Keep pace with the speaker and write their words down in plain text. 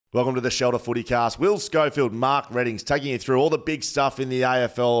Welcome to the Shelter Footy Cast. Will Schofield, Mark Reddings taking you through all the big stuff in the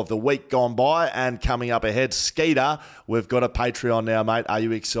AFL of the week gone by and coming up ahead. Skeeter, we've got a Patreon now, mate. Are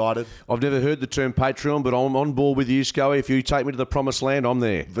you excited? I've never heard the term Patreon, but I'm on board with you, Scully. If you take me to the promised land, I'm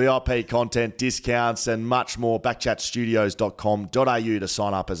there. VIP content, discounts and much more. Backchatstudios.com.au to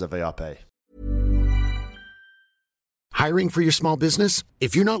sign up as a VIP. Hiring for your small business?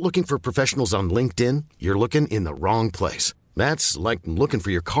 If you're not looking for professionals on LinkedIn, you're looking in the wrong place. That's like looking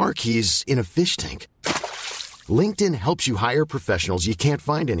for your car keys in a fish tank. LinkedIn helps you hire professionals you can't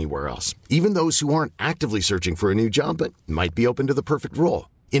find anywhere else, even those who aren't actively searching for a new job but might be open to the perfect role.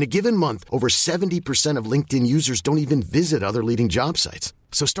 In a given month, over 70% of LinkedIn users don't even visit other leading job sites.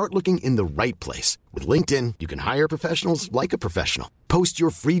 So start looking in the right place. With LinkedIn, you can hire professionals like a professional. Post your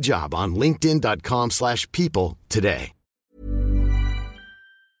free job on linkedin.com/people today.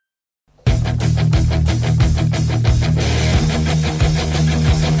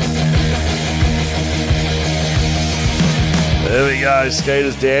 There we go,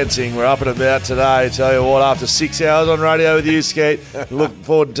 Skeeter's dancing. We're up and about today. Tell you what, after 6 hours on radio with you, Skeet, look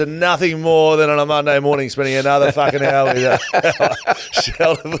forward to nothing more than on a Monday morning spending another fucking hour with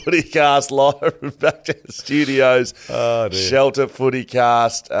Shelter Footy Cast live from Backchat Studios. Oh, dear. Shelter Footy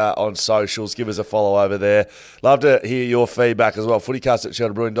Cast on socials. Give us a follow over there. Love to hear your feedback as well.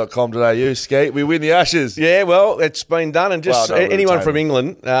 Footycast@shelterbrewing.com.au. Skeet, we win the Ashes. Yeah, well, it's been done. And just anyone from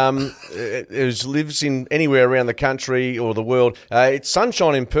entertainment. England who lives in anywhere around the country or the world, it's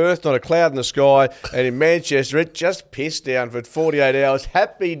sunshine in Perth, not a cloud in the sky. And in Manchester, it just pissed down for 48 hours.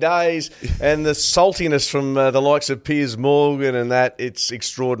 Happy days. And the saltiness from the likes of Piers Morgan and that, it's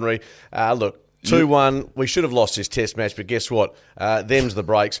extraordinary. Look, 2-1. We should have lost this test match, but guess what? Them's the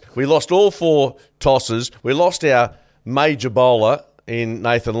breaks. We lost all 4 tosses. We lost our major bowler in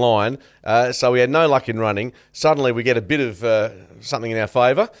Nathan Lyon, so we had no luck in running. Suddenly we get a bit of something in our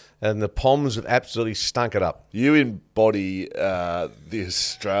favour, and the Poms have absolutely stunk it up. You embody the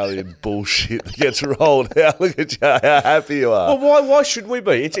Australian bullshit that gets rolled out. Look at you, how happy you are. Well, why should we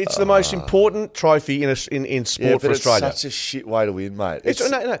be? It's the most important trophy in sport for Australia. It's such a shit way to win, mate.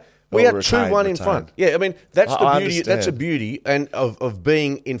 No. We Well, had 2-1 in front. Yeah, I mean, that's the I beauty. understand. That's the beauty and of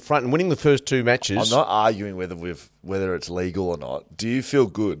being in front and winning the first 2 matches. I'm not arguing whether it's legal or not. Do you feel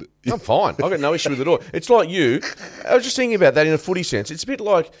good? I'm fine. I've got no issue with it at all. It's like you. I was just thinking about that in a footy sense. It's a bit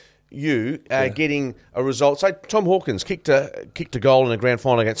like you getting a result. Say Tom Hawkins kicked a goal in a grand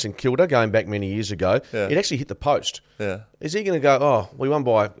final against St Kilda going back many years ago. Yeah. It actually hit the post. Yeah. Is he going to go, oh, we won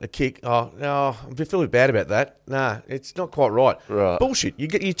by a kick? Oh, no, I feel a bit bad about that. Nah, it's not quite right. Right. Bullshit.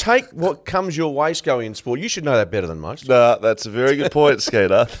 You take what comes your way, Scully, in sport. You should know that better than most. No, that's a very good point,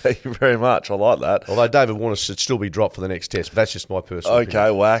 Skeeter. Thank you very much. I like that. Although David Warner should still be dropped for the next test, but that's just my personal opinion.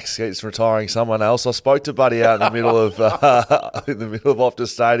 Okay, Wax. Skeet's retiring someone else. I spoke to Buddy out in the middle of Optus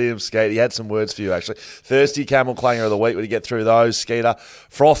Stadium. Skeet, he had some words for you actually. Thirsty Camel Clanger of the week. When you get through those, Skeeter.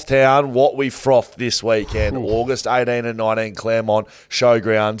 Froth Town. What we frothed this weekend. August 18 and 19, Claremont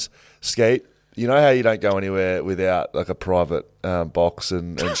Showgrounds. Skeet. You know how you don't go anywhere without like a private box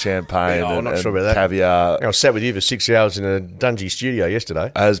and champagne Yeah, I'm not and sure about that. caviar. I sat with you for 6 hours in a dungy studio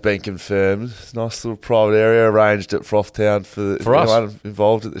yesterday. Has been confirmed. Nice little private area arranged at Frothtown for us. anyone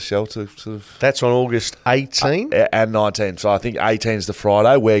involved at the shelter. Sort of. That's on August 18? And 19. So I think 18 is the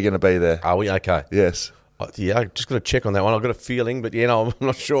Friday. We're going to be there. Are we? Okay. Yes. Yeah, I've just got to check on that one. I've got a feeling, but I'm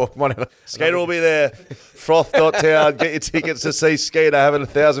not sure. Skater will be there. Froth.town. Get your tickets to see Skater having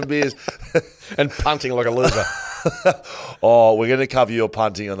 1,000 beers. And punting like a loser. Oh, we're going to cover your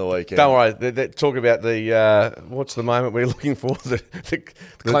punting on the weekend. Don't worry. Talk about the, what's the moment we're looking for?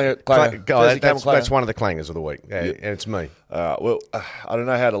 Clanger. That's one of the clangers of the week. Yeah, and it's me. Well, I don't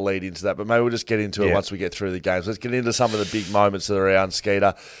know how to lead into that, but maybe we'll just get into it once we get through the games. Let's get into some of the big moments that are around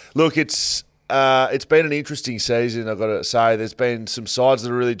Skeeter. Look, it's been an interesting season, I've got to say. There's been some sides that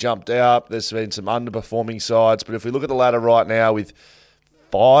have really jumped out. There's been some underperforming sides. But if we look at the ladder right now with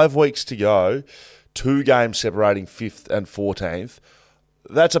 5 weeks to go, 2 games separating 5th and 14th,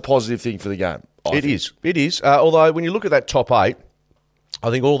 that's a positive thing for the game. It is. Although when you look at that top 8, I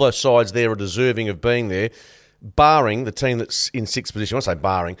think all those sides there are deserving of being there, barring the team that's in 6th position. When I say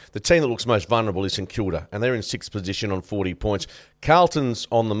barring, the team that looks most vulnerable is St Kilda, and they're in 6th position on 40 points. Carlton's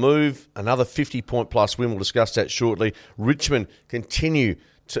on the move, another 50-point-plus win. We'll discuss that shortly. Richmond continue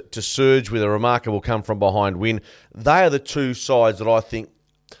to surge with a remarkable come-from-behind win. They are the 2 sides that I think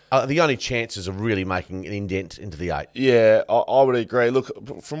are the only chances of really making an indent into the 8. Yeah, I would agree.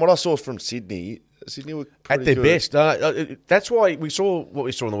 Look, from what I saw from Sydney were pretty at their good. best. That's why we saw what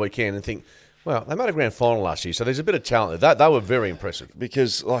we saw on the weekend and think, Well, they made a grand final last year, so there's a bit of talent there. They were very impressive.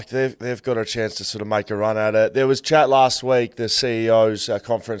 Because they've got a chance to sort of make a run at it. There was chat last week, the CEO's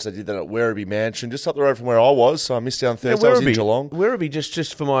conference. They did that at Werribee Mansion, just up the road from where I was. So I missed out on Thursday. I was in Geelong. Werribee,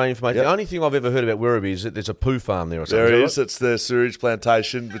 just for my information, the only thing I've ever heard about Werribee is that there's a poo farm there or something. There is. Right? It's the sewage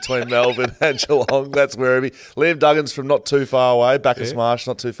plantation between Melbourne and Geelong. That's Werribee. Liam Duggan's from not too far away. Bacchus Marsh,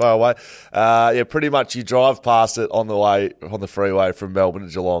 not too far away. Pretty much you drive past it on the freeway from Melbourne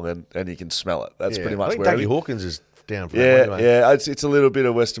to Geelong, and you can smell it. That's pretty much. I think Dougie Hawkins is down for that one, anyway. Yeah, it's a little bit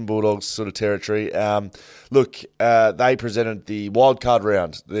of Western Bulldogs sort of territory. They presented the wildcard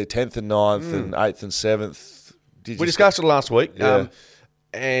round, the 10th and 9th and 8th and 7th. We discussed it last week. Yeah.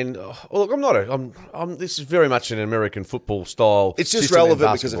 Look, this is very much an American football style. It's just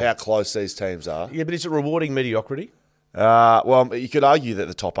relevant because of how close these teams are. Yeah, but is it rewarding mediocrity? Well, you could argue that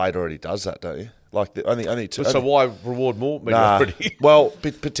the top 8 already does that, don't you? Like only two. So why reward more mediocrity? Well,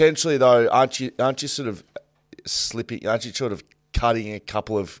 potentially though, aren't you sort of slipping? Aren't you sort of cutting a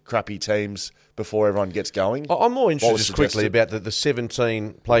couple of crappy teams before everyone gets going? I'm more interested just quickly about the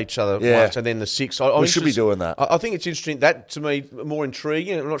 17 play each other once and then the 6. We should be doing that. I think it's interesting. That to me more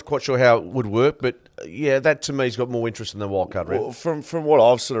intriguing. I'm not quite sure how it would work, but that to me has got more interest than the wildcard round. Well, from what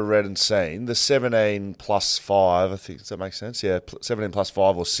I've sort of read and seen, the 17 plus 5. I think does that make sense? Yeah, 17 plus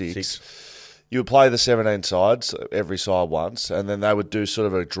 5 or 6. You would play the 17 sides, every side once, and then they would do sort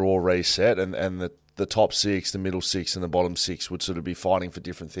of a draw reset, and the top 6, the middle 6, and the bottom 6 would sort of be fighting for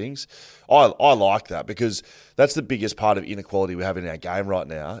different things. I like that because that's the biggest part of inequality we have in our game right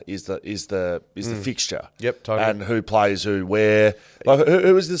now is the fixture. Yep, totally. And who plays who where. Like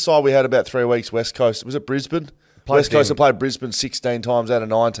who was the side we had about 3 weeks? West Coast. Was it Brisbane? West Coast have played Brisbane 16 times out of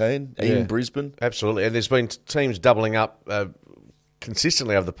 19 in Brisbane. Absolutely, and there's been teams doubling up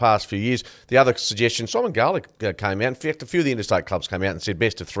consistently over the past few years. The other suggestion, Simon Garlick came out. In fact, a few of the interstate clubs came out and said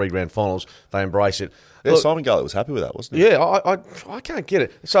best of 3 grand finals. They embrace it. Yeah, look, Simon Garlick was happy with that, wasn't he? Yeah, I can't get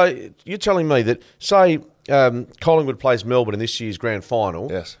it. So you're telling me that, say, Collingwood plays Melbourne in this year's grand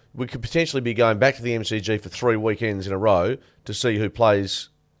final. Yes. We could potentially be going back to the MCG for 3 weekends in a row to see who plays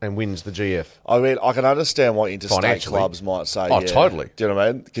and wins the GF. I mean, I can understand why interstate clubs might say, totally. Do you know what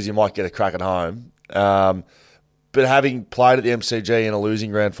I mean? Because you might get a crack at home. But having played at the MCG in a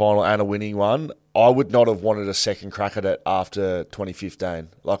losing grand final and a winning one, I would not have wanted a second crack at it after 2015.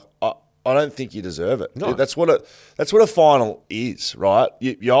 Like, I don't think you deserve it. No. That's what a final is, right?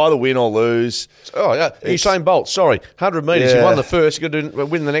 You either win or lose. Oh, yeah. Usain Bolt, 100 metres. You won the first. You've got to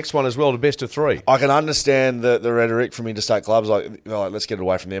win the next one as well to best of 3. I can understand the rhetoric from interstate clubs, like let's get it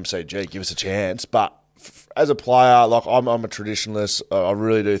away from the MCG, give us a chance. But as a player, like I'm a traditionalist. I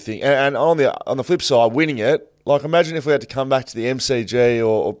really do think, and on the flip side, winning it. Like, imagine if we had to come back to the MCG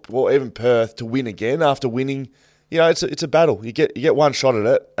or even Perth to win again after winning. You know, it's a battle. You get one shot at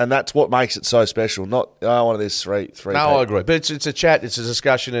it, and that's what makes it so special. Not one of these three. No, I agree. But it's a chat, it's a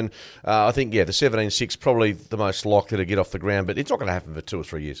discussion, and I think the 17-6 probably the most likely to get off the ground. But it's not going to happen for 2 or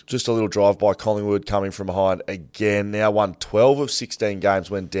 3 years. Just a little drive by Collingwood coming from behind again. Now won 12 of 16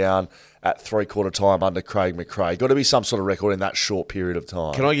 games. Went down at 3/4 time under Craig McRae. Got to be some sort of record in that short period of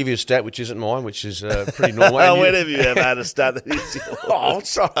time. Can I give you a stat which isn't mine, which is pretty normal? When have you ever had a stat that is yours? Oh,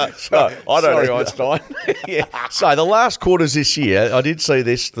 sorry. No, I don't know. Einstein. Yeah. So the last quarters this year, I did see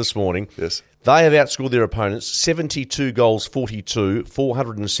this morning. Yes. They have outscored their opponents 72 goals 42,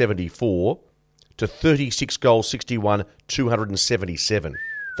 474 to 36 goals 61, 277.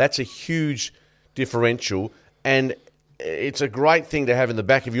 That's a huge differential, and it's a great thing to have in the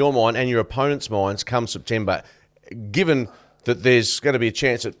back of your mind and your opponent's minds come September, given that there's going to be a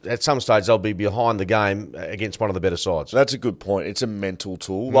chance that at some stage they'll be behind the game against one of the better sides. That's a good point. It's a mental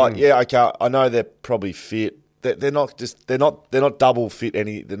tool. Like, okay, I know they're probably fit. They're not double fit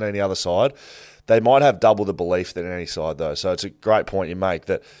than any other side. They might have double the belief than any side though. So it's a great point you make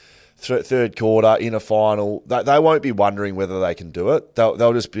that third quarter in a final, they won't be wondering whether they can do it.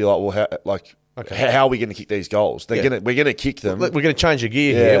 They'll just be like, well, how are we going to kick these goals? We're going to kick them. We're going to change a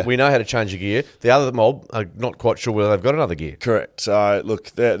gear here. We know how to change a gear. The other mob are not quite sure whether they've got another gear. Correct. So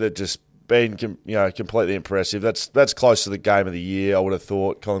look, they're just been completely impressive. That's close to the game of the year. I would have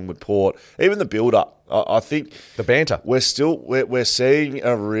thought Collingwood Port, even the build up. I think the banter. We're seeing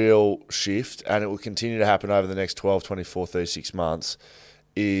a real shift, and it will continue to happen over the next 12, 24, 36 months.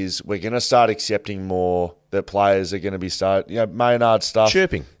 Is we're going to start accepting more that players are going to be Maynard stuff.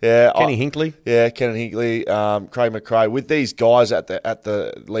 Chirping. Yeah. Kenny Hinkley. Yeah, Kenny Hinkley, Craig McRae. With these guys at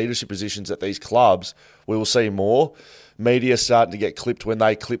the leadership positions at these clubs, we will see more. Media starting to get clipped when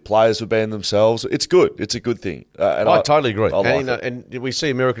they clip players for being themselves. It's good. It's a good thing. I totally agree. And we see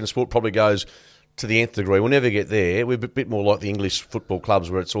American sport probably goes to the nth degree. We'll never get there. We're a bit more like the English football clubs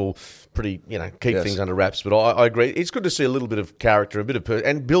where it's all pretty, keep things under wraps. But I agree. It's good to see a little bit of character, a bit of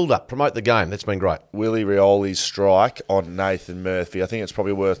and build up, promote the game. That's been great. Willie Rioli's strike on Nathan Murphy. I think it's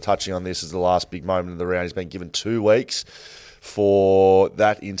probably worth touching on this as the last big moment of the round. He's been given 2 weeks for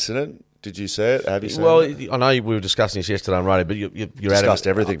that incident. Did you see it? Have you seen it? I know we were discussing this yesterday on radio, but you're discussed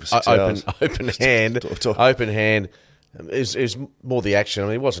everything for 6 hours. Open hand. Is more the action. I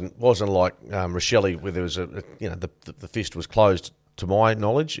mean, it wasn't like Rochelle where there was the fist was closed. To my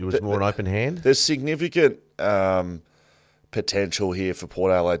knowledge, it was more an open hand. There's significant potential here for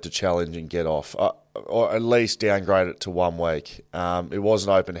Port Adelaide to challenge and get off, or at least downgrade it to 1 week. It was an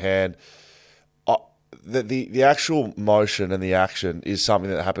open hand. The actual motion and the action is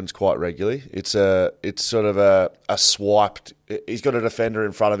something that happens quite regularly. It's sort of a swiped. He's got a defender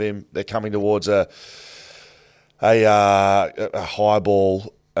in front of him. They're coming towards a high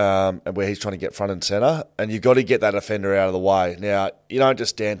ball, where he's trying to get front and centre, and you've got to get that offender out of the way. Now, you don't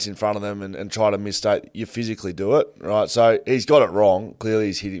just dance in front of them and try to mistake. You physically do it, right? So he's got it wrong. Clearly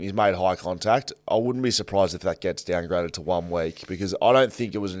he's hit him. He's made high contact. I wouldn't be surprised if that gets downgraded to 1 week, because I don't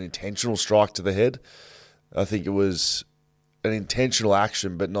think it was an intentional strike to the head. I think it was an intentional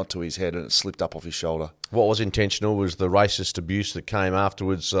action, but not to his head, and it slipped up off his shoulder. What was intentional was the racist abuse that came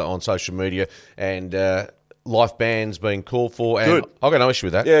afterwards on social media, and life bans being called for. And good. I've got no issue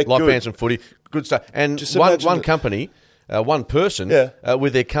with that. Yeah, life good. bans and footy, good stuff. And Just one company, one person Yeah.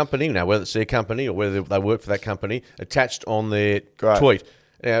 with their company, now whether it's their company or whether they work for that company, attached on their Great. tweet.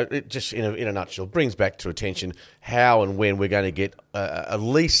 Now, it just in a nutshell brings back to attention how and when we're going to get at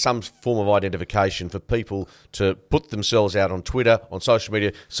least some form of identification for people to put themselves out on Twitter, on social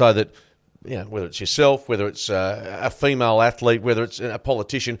media, so that, whether it's yourself, whether it's a female athlete, whether it's a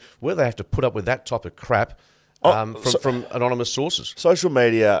politician, whether they have to put up with that type of crap from anonymous sources. Social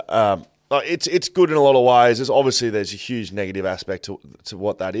media, it's good in a lot of ways. There's a huge negative aspect to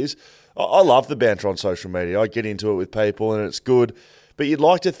what that is. I love the banter on social media. I get into it with people, and it's good. But you'd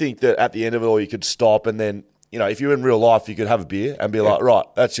like to think that at the end of it all, you could stop, and then, if you're in real life, you could have a beer and be like, right,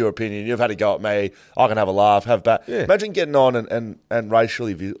 that's your opinion. You've had a go at me. I can have a laugh, have a bat. Yeah. Imagine getting on and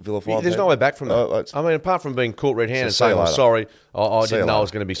racially vilifying. There's no way back from that. I mean, apart from being caught red-handed and saying, I'm sorry, I didn't know I was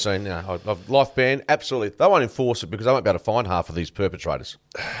going to be seen. Life ban, absolutely. They won't enforce it because they won't be able to find half of these perpetrators.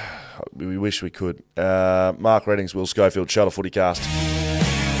 We wish we could. Mark Reddings, Will Schofield, Shutter Footycast.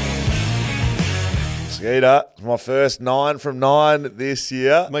 Skeeter, my first 9 from 9 this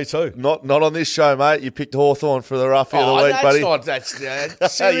year. Me too. Not on this show, mate. You picked Hawthorn for the roughie of the week, buddy.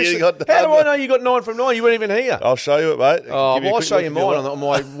 That's seriously. How do I know you got 9 from 9? You weren't even here. I'll show you it, mate. I'll show you mine on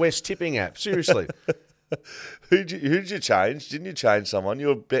my West Tipping app. Seriously. Who'd you change? Didn't you change someone?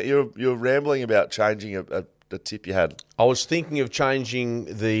 You were rambling about changing a tip you had. I was thinking of changing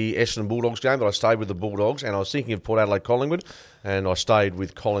the Essendon Bulldogs game, but I stayed with the Bulldogs, and I was thinking of Port Adelaide Collingwood, and I stayed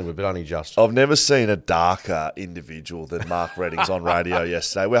with Collingwood, but only just. I've never seen a darker individual than Mark Reddings on radio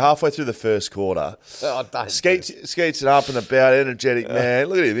yesterday. We're halfway through the first quarter. Skeets it up and about, energetic man.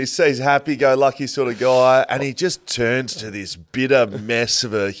 Look at him. He's happy-go-lucky sort of guy, and he just turns to this bitter mess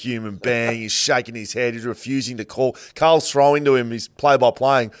of a human being. He's shaking his head. He's refusing to call. Carl's throwing to him. He's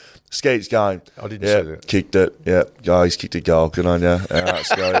play-by-playing. Skeet's going. I didn't see that. Kicked it. Yeah. Oh, he's kicked a goal. Good on you. All right,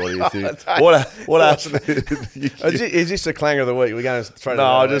 Scotty, what do you think? What happened? Is this the clang of the week? We're going to throw. No,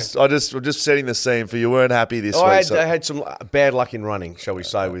 I'm just setting the scene for you. Weren't happy this week. I had some bad luck in running, shall we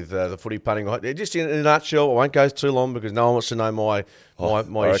say, with the footy punting. Just in a nutshell, I won't go too long because no one wants to know my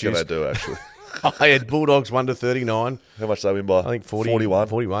issues. I do actually. I had Bulldogs 1-39. How much did they win by? I think 41.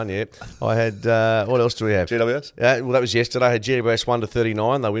 41, yeah. I had, what else do we have? GWS? Well, that was yesterday. I had GWS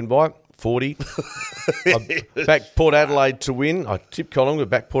 1-39. They win by 40. I backed Port Adelaide to win. I tipped Collingwood,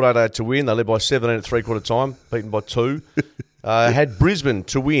 backed Port Adelaide to win. They led by 17 at three-quarter time, beaten by 2. I had Brisbane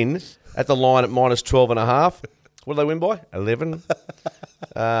to win at the line at -12.5. What did they win by? 11.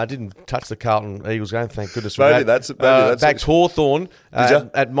 I didn't touch the Carlton Eagles game, thank goodness for maybe that. That's backed Hawthorn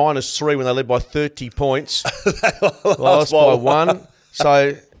at -3 when they led by 30 points. Lost by 1.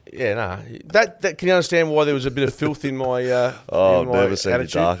 So, yeah, no. That can you understand why there was a bit of filth in my I've never seen it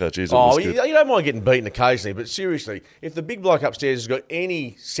darker. Jeez, you don't mind getting beaten occasionally, but seriously, if the big bloke upstairs has got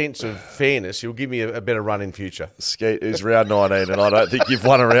any sense of fairness, he'll give me a better run in future. Skeet is round 19, and I don't think you've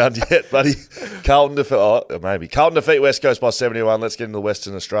won a round yet, buddy. Carlton defeat West Coast by 71. Let's get into the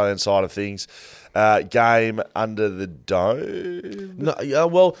Western Australian side of things. Game under the dome. No,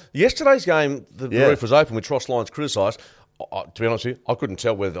 well, yesterday's game, the roof was open, which Ross Lyons criticised. To be honest with you, I couldn't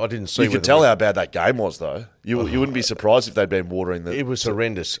tell whether I didn't see. You could tell how bad that game was, though. You wouldn't be surprised if they'd been watering the. It was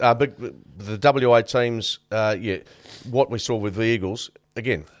horrendous. But the WA teams, what we saw with the Eagles,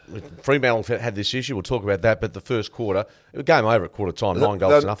 again, Fremantle had this issue. We'll talk about that. But the first quarter, it was game over at quarter time, 9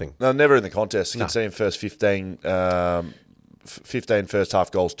 goals to nothing. No, never in the contest. You can see in first 15 first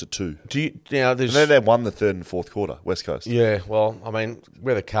half goals to 2. And then they won the third and fourth quarter, West Coast. Yeah, well, I mean,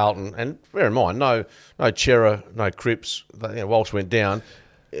 whether Carlton, and bear in mind, no Chera, no Cripps, Walsh went down.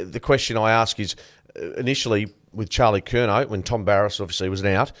 The question I ask is, initially with Charlie Curnow, when Tom Barras obviously was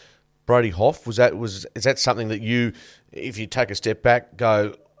out, Brody Hoff, is that something that you, if you take a step back,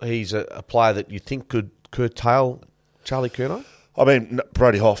 go, he's a player that you think could curtail Charlie Curnow? I mean,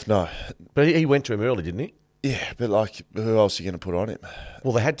 Brody Hoff, no. But he went to him early, didn't he? Yeah, but like, who else are you going to put on him?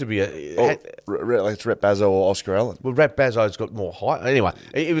 Well, there had to be it's Rhett Bazzo or Oscar Allen. Well, Rhett Bazzo's got more height. Anyway,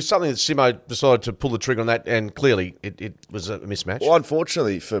 it was something that Simo decided to pull the trigger on that, and clearly it was a mismatch. Well,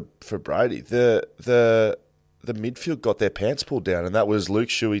 unfortunately for Brady, the midfield got their pants pulled down, and that was Luke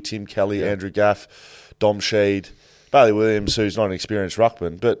Shuey, Tim Kelly, Andrew Gaff, Dom Sheed, Bailey Williams, who's not an experienced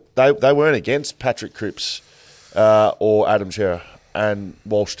ruckman, but they weren't against Patrick Cripps or Adam Chera. And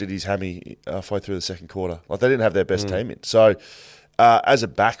Walsh did his hammy halfway through the second quarter. Like, they didn't have their best team in. So, as a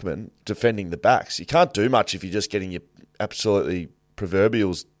backman, defending the backs, you can't do much if you're just getting your absolutely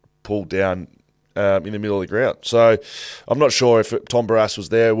proverbials pulled down in the middle of the ground. So, I'm not sure if Tom Barras was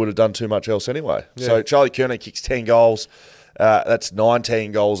there, would have done too much else anyway. Yeah. So, Charlie Curnow kicks 10 goals. That's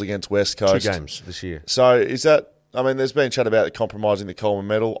 19 goals against West Coast. 2 games this year. So, is that... I mean, there's been chat about compromising the Coleman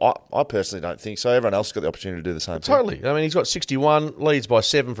medal. I personally don't think so. Everyone else has got the opportunity to do the same thing. Totally. I mean, he's got 61, leads by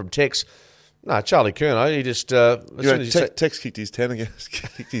 7 from Tex. No, Charlie Curnow, he just... Tex kicked his 10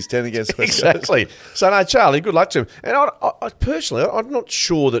 against West Exactly. So, no, Charlie, good luck to him. And I personally, I'm not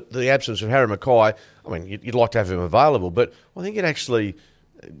sure that the absence of Harry Mackay, I mean, you'd like to have him available, but I think it actually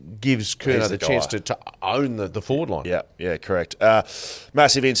gives Curnow the chance to own the forward line. Yeah, correct.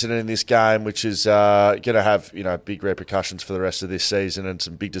 Massive incident in this game, which is going to have big repercussions for the rest of this season, and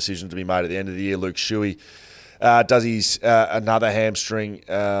some big decisions to be made at the end of the year. Luke Shuey does his another hamstring.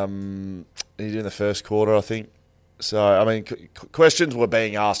 He did in the first quarter, I think. So, I mean, questions were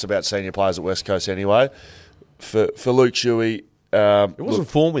being asked about senior players at West Coast anyway. For Luke Shuey, it wasn't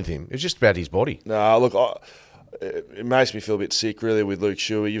form with him. It was just about his body. No, look, it makes me feel a bit sick, really, with Luke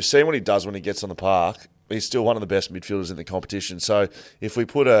Shuey. You've seen what he does when he gets on the park. He's still one of the best midfielders in the competition. So if we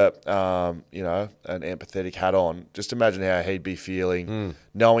put an empathetic hat on, just imagine how he'd be feeling,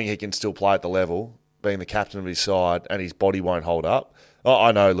 knowing he can still play at the level, being the captain of his side, and his body won't hold up.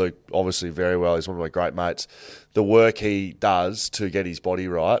 I know Luke obviously very well. He's one of my great mates. The work he does to get his body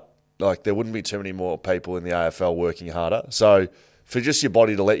right, like, there wouldn't be too many more people in the AFL working harder. So for just your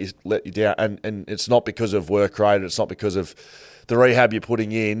body to let you down, and it's not because of work rate, it's not because of the rehab you're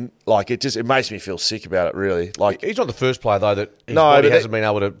putting in. Like, it makes me feel sick about it, really. Like, he's not the first player though that his body hasn't been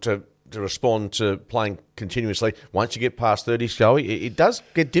able to respond to playing continuously. Once you get past 30, Scully, it does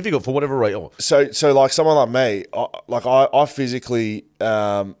get difficult for whatever reason. So like someone like me, I physically.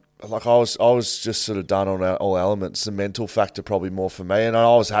 I was just sort of done on all elements. The mental factor probably more for me, and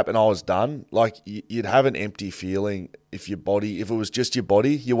I was happy and I was done. Like, you'd have an empty feeling if it was just your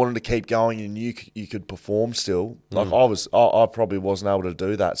body, you wanted to keep going and you could perform still. Like, I probably wasn't able to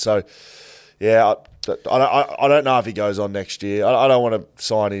do that. So, yeah, I don't know if he goes on next year. I don't want to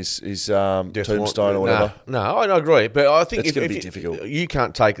sign his tombstone or whatever. No, I agree, but I think it's going to be difficult. You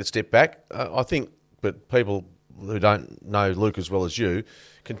can't take a step back. I think, but people who don't know Luke as well as you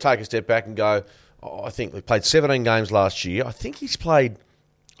can take a step back and go, I think we played 17 games last year. I think he's played,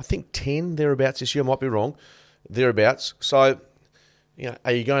 10 thereabouts this year. I might be wrong, thereabouts. So,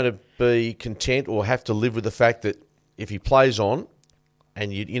 are you going to be content or have to live with the fact that if he plays on,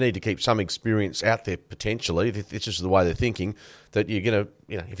 and you need to keep some experience out there potentially, if it's just the way they're thinking, that you're going to,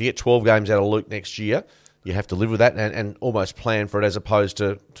 if you get 12 games out of Luke next year, you have to live with that and almost plan for it as opposed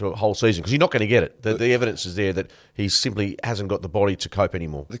to a whole season, because you're not going to get it. The evidence is there that he simply hasn't got the body to cope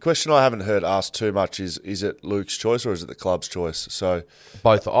anymore. The question I haven't heard asked too much is it Luke's choice or is it the club's choice? So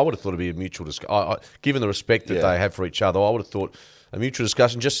both. I would have thought it'd be a mutual discussion. Given the respect that they have for each other, I would have thought a mutual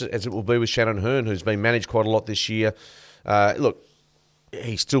discussion, just as it will be with Shannon Hearn, who's been managed quite a lot this year. Look,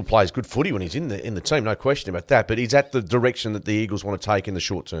 he still plays good footy when he's in the team, no question about that. But he's at the direction that the Eagles want to take in the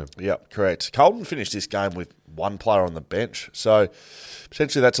short term. Yep, correct. Carlton finished this game with one player on the bench, so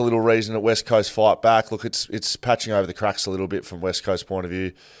potentially that's a little reason that West Coast fight back. Look, it's patching over the cracks a little bit from West Coast point of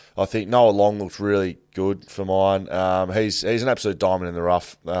view. I think Noah Long looked really good for mine. He's an absolute diamond in the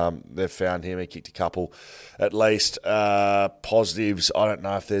rough. They've found him. He kicked a couple at least. Positives, I don't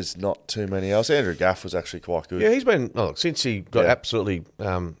know if there's not too many else. Andrew Gaff was actually quite good. Yeah, he's been, since he got absolutely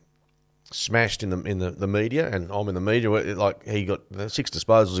smashed in the media, and I'm in the media, like he got 6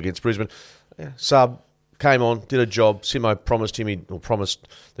 disposals against Brisbane. Yeah, sub, came on, did a job. Simo promised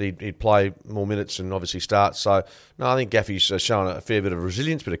that he'd play more minutes and obviously start. So, no, I think Gaffey's shown a fair bit of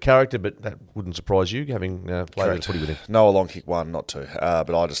resilience, bit of character, but that wouldn't surprise you, having played a bit of footy with him. No, a long kick one, not two.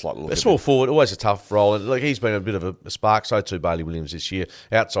 But I just like the look A small forward, always a tough role. And he's been a bit of a spark, so too Bailey Williams this year.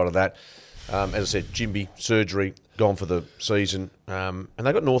 Outside of that, as I said, Jimby, surgery, gone for the season. And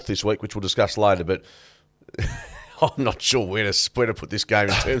they got North this week, which we'll discuss later, but... I'm not sure where to put this game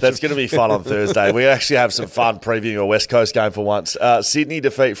in terms That's going to be fun on Thursday. We actually have some fun previewing a West Coast game for once. Sydney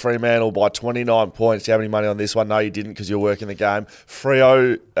defeat Fremantle by 29 points. Do you have any money on this one? No, you didn't because you're working the game.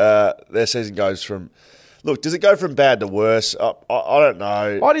 Freo, their season goes from... Look, does it go from bad to worse? I don't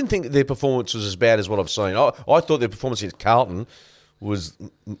know. I didn't think their performance was as bad as what I've seen. I thought their performance against Carlton was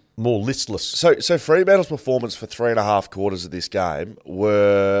more listless. So Fremantle's performance for 3.5 quarters of this game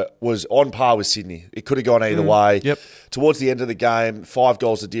was on par with Sydney. It could have gone either way. Yep. Towards the end of the game, 5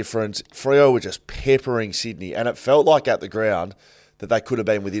 goals of difference. Freo were just peppering Sydney, and it felt like at the ground that they could have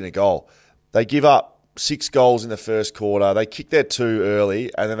been within a goal. They give up 6 goals in the first quarter. They kick their 2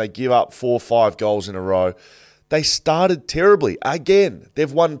 early, and then they give up 4 or 5 goals in a row. They started terribly. Again,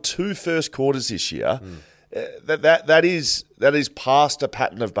 they've won 2 first quarters this year. That is past a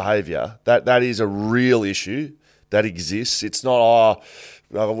pattern of behaviour. That is a real issue that exists. It's not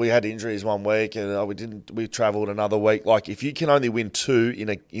we had injuries one week and we travelled another week. Like if you can only win 2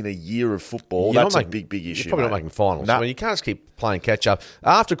 in a year of football, that's a big issue. You're probably not making finals. I mean, you can't just keep playing catch up.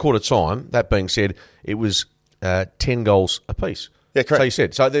 After quarter time, that being said, it was 10 goals apiece. Yeah, correct. So you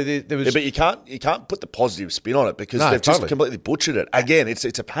said. So there was, but you can't put the positive spin on it because they've just completely butchered it. Again, it's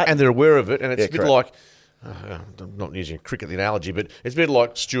a pattern, and they're aware of it, and it's a bit like. I'm not using a cricket analogy, but it's a bit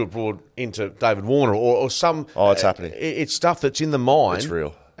like Stuart Broad into David Warner or some... Oh, it's happening. It's stuff that's in the mind. It's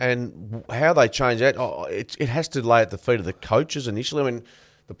real. And how they change that, it has to lay at the feet of the coaches initially. I mean,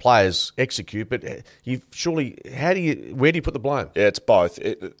 the players execute, but you surely... where do you put the blame? Yeah, it's both.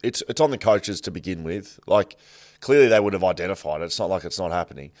 It's on the coaches to begin with. Like, clearly they would have identified it. It's not like it's not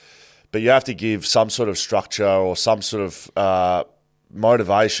happening. But you have to give some sort of structure or some sort of...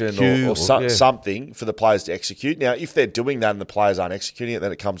 motivation or something for the players to execute. Now, if they're doing that and the players aren't executing it,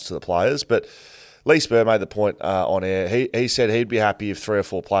 then it comes to the players. But Lee Spur made the point on air. He said he'd be happy if 3 or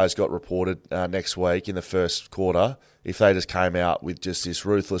 4 players got reported next week in the first quarter if they just came out with just this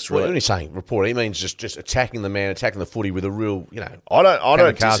ruthless... Well, when he's saying report, he means just attacking the man, attacking the footy with a real, I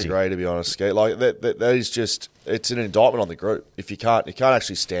don't disagree, to be honest, Skeet. Like that is just... It's an indictment on the group. If you can't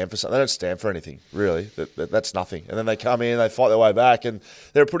actually stand for something. They don't stand for anything, really. That's nothing. And then they come in, they fight their way back, and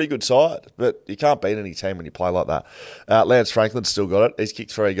they're a pretty good side. But you can't beat any team when you play like that. Lance Franklin's still got it. He's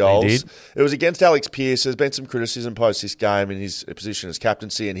kicked 3 goals. He did. It was against Alex Pearce. There's been some criticism post this game in his position as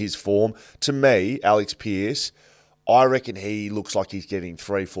captaincy and his form. To me, Alex Pearce... I reckon he looks like he's getting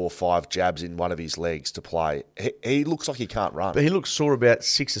 3, 4, 5 jabs in one of his legs to play. He looks like he can't run. But he looked sore about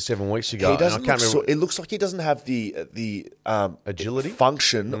 6 or 7 weeks ago. He doesn't it looks like he doesn't have the agility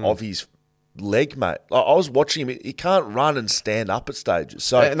function of his leg, mate. I was watching him. He can't run and stand up at stages.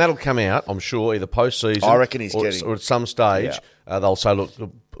 So, and that'll come out, I'm sure, either post-season I reckon he's or at some stage. Yeah. They'll say, look,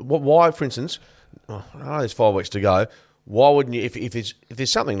 why, for instance, I know there's 5 weeks to go, why wouldn't you, if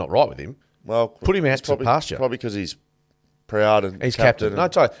there's something not right with him, well, put him out to pasture. Probably because he's proud and he's captain. No,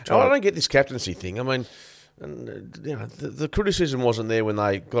 I don't get this captaincy thing. I mean, the criticism wasn't there when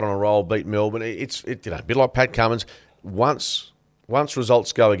they got on a roll, beat Melbourne. It's a bit like Pat Cummins. Once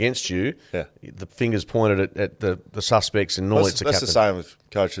results go against you, the fingers pointed at the suspects and normally it's a captain. That's the same with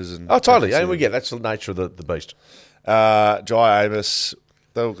coaches and... Oh, totally. And we get that's the nature of the beast. Jai Amos...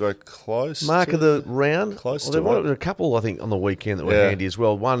 They'll go close. Mark of the round. Close to there were a couple, I think, on the weekend that were handy as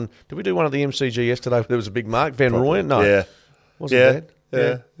well. One, did we do one at the MCG yesterday where there was a big mark? Van Rooyen? No. Yeah. Wasn't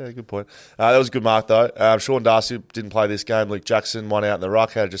bad. Yeah, good point. That was a good mark, though. Sean Darcy didn't play this game. Luke Jackson won out in the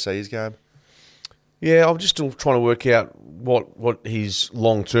ruck. How did you see his game? Yeah, I'm just still trying to work out what his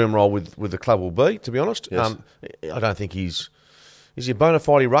long-term role with the club will be, to be honest. Yes. I don't think he's... Is he a bona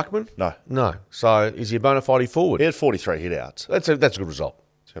fide ruckman? No. So is he a bona fide forward? He had 43 hit-outs. That's a good result.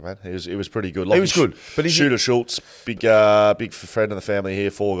 Yeah, man. He was pretty good. He was good. But Shooter Schultz, big friend of the family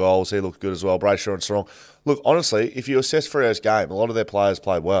here, 4 goals. He looked good as well. Brayshaw and Strong. Look, honestly, if you assess Freo's game, a lot of their players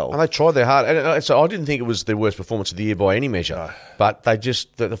played well. And they tried their hard. And so I didn't think it was their worst performance of the year by any measure. No. But they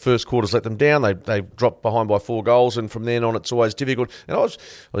just, the first quarters let them down. They dropped behind by 4 goals, and from then on it's always difficult. And I was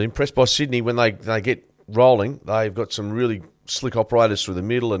impressed by Sydney when they get rolling. They've got some really slick operators through the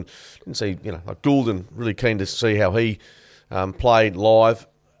middle, and didn't see, like Goulden, really keen to see how he played live.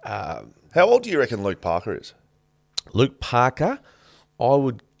 How old do you reckon Luke Parker is? Luke Parker, I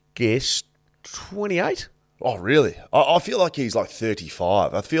would guess 28. Oh, really? I feel like he's like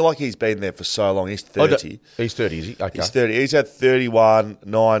 35. I feel like he's been there for so long. He's 30. He's 30, is he? Okay. He's 30. He's had 31,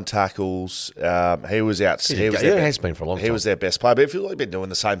 9 tackles. He was out. He has been for a long time. He was their best player. But I feel like he's been doing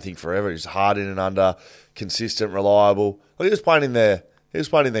the same thing forever. He's hard in and under, consistent, reliable. Well, he was playing in their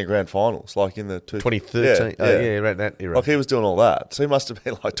grand finals, like in the 2013. Around that era. Like he was doing all that. So he must have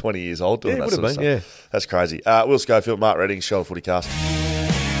been like 20 years old doing that sort of stuff. Yeah. That's crazy. Will Schofield, Mark Redding, Shoulder Footy Cast.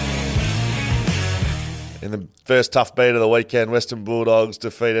 In the first tough beat of the weekend, Western Bulldogs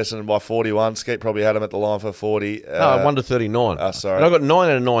defeat Essendon by 41. Skeet probably had them at the line for 40. 1-39. Sorry. And I got 9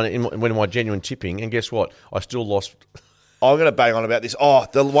 out of 9 in my genuine tipping, and guess what? I still lost. I'm going to bang on about this. Oh,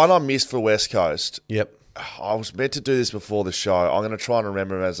 the one I missed for West Coast. Yep. I was meant to do this before the show. I'm going to try and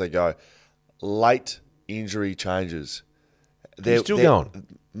remember them as they go. Late injury changes. They're still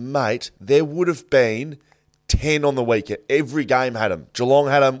going. Mate, there would have been 10 on the weekend. Every game had them. Geelong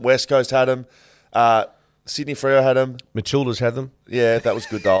had them. West Coast had them. Sydney Freo had them. Matilda's had them. Yeah, that was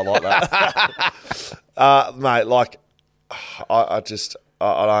good though. I like that. Mate, like, I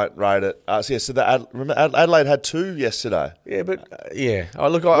don't rate it. So remember Adelaide had 2 yesterday. Yeah, but Oh,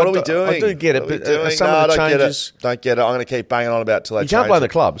 look, what are we doing? I do get it, but some no, of the don't changes. Don't get it. I'm going to keep banging on about it till they You can't change blame it. the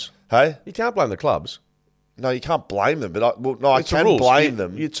clubs. Hey, You can't blame the clubs. no, you can't blame them. But I It's the can rules. blame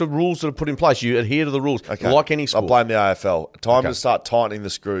them. It's the rules that are put in place. You adhere to the rules, Okay. like any sport. I blame the AFL. Time Okay. to start tightening the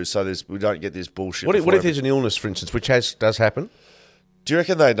screws so we don't get this bullshit. What before if there's an illness, for instance, which does happen? Do you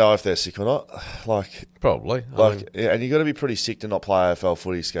reckon they know if they're sick or not? Like, Probably. yeah, and you got to be pretty sick to not play AFL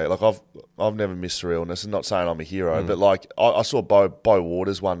footy, Skate. Like I've never missed through illness, and not saying I'm a hero, but like I saw Bo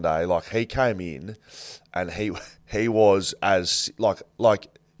Waters one day. Like he came in, and he was as like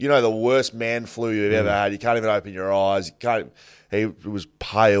you know the worst man flu you've ever had. You can't even open your eyes. He was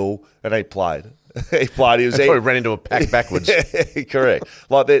pale, and he played. He played. He was. That's why he ran into a pack backwards. Correct.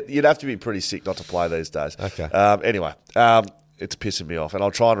 Like you'd have to be pretty sick not to play these days. Okay. Anyway. It's pissing me off, and I'll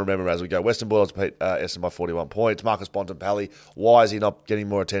try and remember as we go. Western Bulldogs beat Essendon by 41 points. Marcus Bontempelli, why is he not getting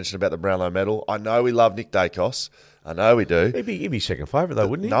more attention about the Brownlow medal? I know we love Nick Dacos. I know we do. He'd be second favourite, though,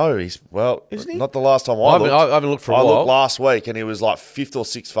 wouldn't he? No, Isn't he? not the last time I looked. haven't looked for a I while. looked last week, and he was like 5th or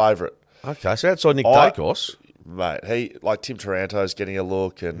 6th favourite. Okay, so outside Nick Dacos. Mate, Tim Taranto's getting a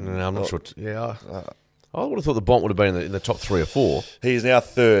look. And No, I'm not sure. I would have thought the Bont would have been in the top 3 or 4. He's now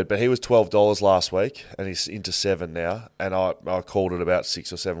 3rd, but he was $12 last week, and he's into 7 now. And I called it about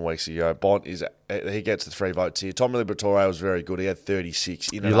 6 or 7 weeks ago. Bont he gets the 3 votes here. Tom Liberatore was very good. He had 36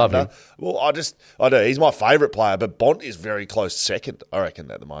 in and love under. him? Well, I do. He's my favourite player, but Bont is very close second, I reckon,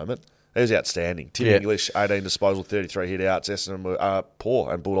 at the moment. He was outstanding. Tim English, 18 disposal, 33 hit outs. Essendon were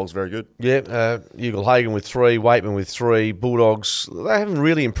poor, and Bulldogs very good. Yeah, Ugle-Hagan with 3, Waitman with 3. Bulldogs, they haven't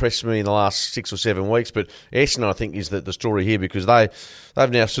really impressed me in the last 6 or 7 weeks, but Essendon, I think, is the story here because they've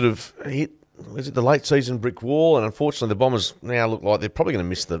now sort of hit, is it the late season brick wall? And unfortunately, the Bombers now look like they're probably going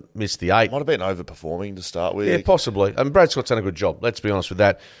to miss the 8. Might have been overperforming to start with. Yeah, possibly. And Brad Scott's done a good job, let's be honest with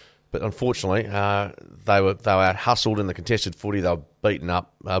that. But unfortunately, they were out hustled in the contested footy. They were beaten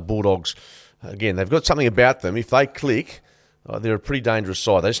up. Bulldogs, again, they've got something about them. If they click, they're a pretty dangerous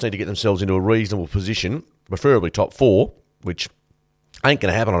side. They just need to get themselves into a reasonable position, preferably top 4, which ain't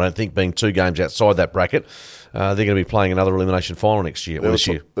going to happen, I don't think, being 2 games outside that bracket. They're going to be playing another elimination final next year, or this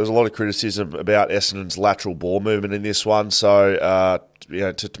year. There's a lot of criticism about Essendon's lateral ball movement in this one. So,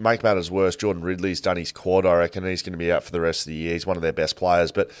 to make matters worse, Jordan Ridley's done his quad, I reckon. He's going to be out for the rest of the year. He's one of their best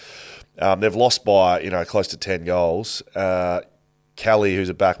players. But they've lost by, close to 10 goals. Kelly, who's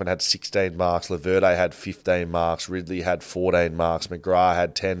a backman, had 16 marks. Laverde had 15 marks. Ridley had 14 marks. McGrath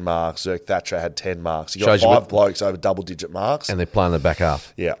had 10 marks. Zerk Thatcher had 10 marks. You got 5 blokes over double-digit marks. And they're playing the back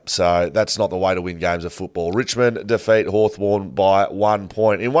half. Yeah, so that's not the way to win games of football. Richmond defeat Hawthorn by 1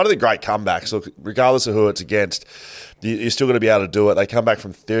 point. In one of the great comebacks, look, regardless of who it's against, you're still going to be able to do it. They come back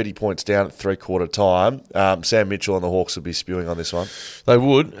from 30 points down at three-quarter time. Sam Mitchell and the Hawks would be spewing on this one. They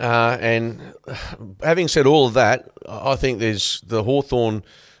would. And having said all of that, I think there's the Hawthorn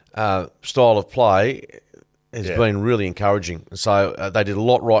style of play has been really encouraging. So they did a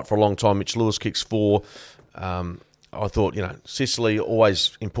lot right for a long time. Mitch Lewis kicks 4. I thought, Sicily,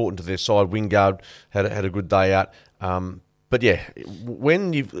 always important to their side. Wingard had a good day out. But yeah,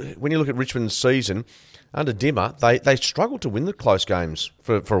 when you look at Richmond's season, under Dimmer, they struggled to win the close games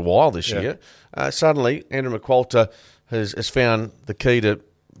for a while this year. Suddenly, Andrew McQualter has found the key to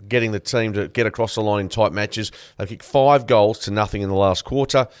getting the team to get across the line in tight matches. They kicked 5 goals to nothing in the last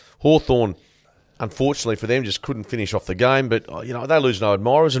quarter. Hawthorn, unfortunately for them, just couldn't finish off the game. But they lose no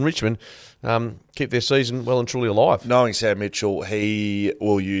admirers, and Richmond keep their season well and truly alive. Knowing Sam Mitchell, he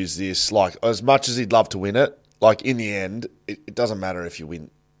will use this, like, as much as he'd love to win it, like, in the end, it doesn't matter if you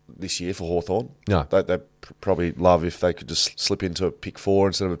win this year for Hawthorn. No. They probably love if they could just slip into a pick 4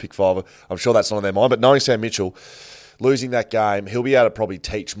 instead of a pick 5. I'm sure that's not on their mind. But knowing Sam Mitchell, losing that game, he'll be able to probably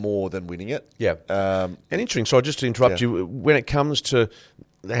teach more than winning it. Yeah. And interesting, so just to interrupt you, when it comes to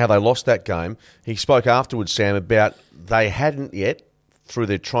how they lost that game, he spoke afterwards, Sam, about they hadn't yet, through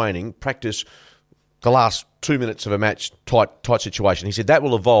their training, practiced the last 2 minutes of a match tight situation. He said that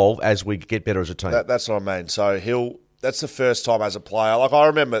will evolve as we get better as a team. That's what I mean. So that's the first time as a player. Like, I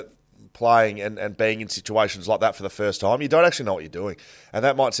remember playing and being in situations like that for the first time. You don't actually know what you're doing. And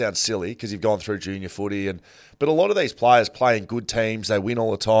that might sound silly because you've gone through junior footy. But a lot of these players play in good teams. They win all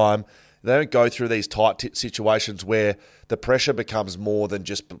the time. They don't go through these tight situations where the pressure becomes more than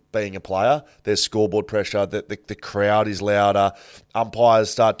just being a player. There's scoreboard pressure. The crowd is louder.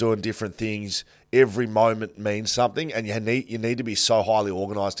 Umpires start doing different things. Every moment means something, and you need to be so highly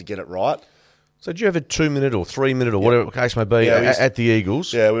organised to get it right. So, do you have a 2 minute or 3 minute or whatever the case may be at the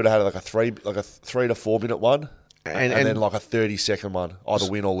Eagles? Yeah, we would have had like a 3 to 4 minute one, and then like a 30-second one, either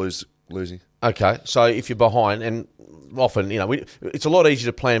win or losing. Okay, so if you're behind, and often it's a lot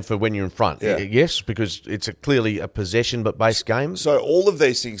easier to plan for when you're in front. Yeah. Yes, because it's clearly a possession but based game. So all of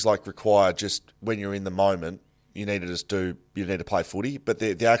these things require just when you're in the moment. You need to play footy, but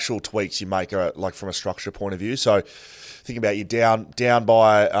the actual tweaks you make are like from a structure point of view. So think about you down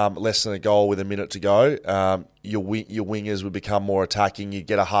by less than a goal with a minute to go. Your wingers would become more attacking. You'd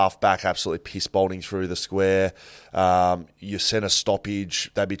get a half back absolutely piss bolting through the square. Your centre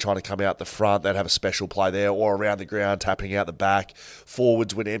stoppage, they'd be trying to come out the front. They'd have a special play there, or around the ground tapping out the back.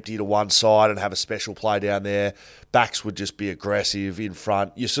 Forwards would empty to one side and have a special play down there. Backs would just be aggressive in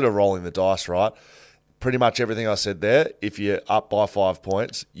front. You're sort of rolling the dice, right? Pretty much everything I said there, if you're up by 5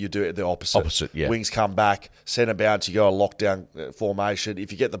 points, you do it the opposite. Yeah. Wings come back, centre bounce, you go a lockdown formation.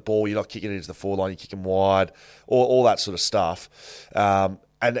 If you get the ball, you're not kicking it into the forward line, you kick them wide, all that sort of stuff. And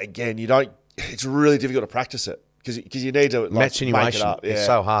again, it's really difficult to practice it because you need to match simulation. Make it up. It's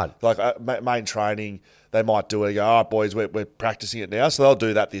so hard. Like main training, they might do it and go, all right, boys, we're practicing it now. So they'll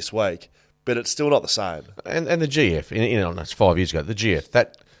do that this week, but it's still not the same. And the GF, that's 5 years ago, the GF,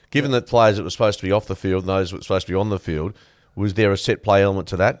 given that players that were supposed to be off the field and those that were supposed to be on the field, was there a set play element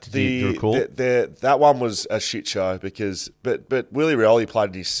to that? Do you recall? That one was a shit show but Willie Rioli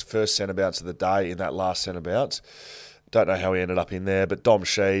played his first centre bounce of the day in that last centre bounce. Don't know how he ended up in there, but Dom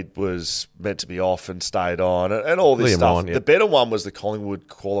Sheed was meant to be off and stayed on and all this stuff. The better one was the Collingwood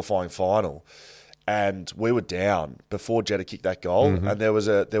qualifying final, and we were down before Jetta kicked that goal, and there was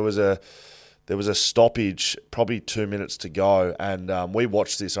a stoppage, probably 2 minutes to go, and we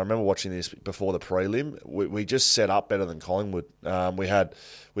watched this. I remember watching this before the prelim. We just set up better than Collingwood. We had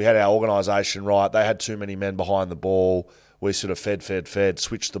our organisation right. They had too many men behind the ball. We sort of fed,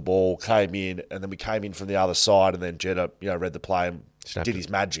 switched the ball, came in, and then we came in from the other side, and then Jetta, read the play and did his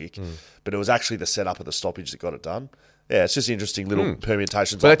magic. But it was actually the setup of the stoppage that got it done. Yeah, it's just interesting little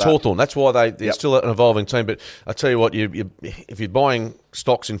permutations. But that's Hawthorn. That's why they're still an evolving team. But I tell you what, if you're buying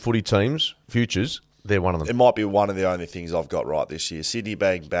stocks in footy teams, futures, they're one of them. It might be one of the only things I've got right this year. Sydney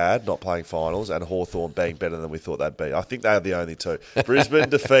being bad, not playing finals, and Hawthorn being better than we thought they'd be. I think they are the only two. Brisbane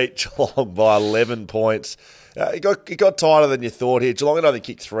defeat Geelong by 11 points. It got tighter than you thought here. Geelong had only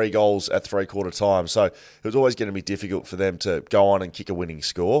kicked 3 goals at three-quarter time, so it was always going to be difficult for them to go on and kick a winning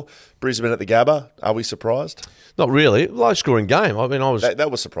score. Brisbane at the Gabba, are we surprised? Not really. Low-scoring game. I mean,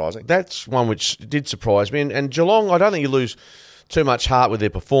 That was surprising. That's one which did surprise me. And Geelong, I don't think you lose too much heart with their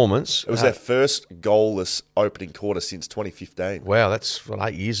performance. It was their first goalless opening quarter since 2015. Wow, that's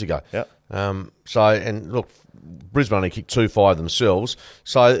 8 years ago. Yeah. And look, Brisbane only kicked 2-5 themselves.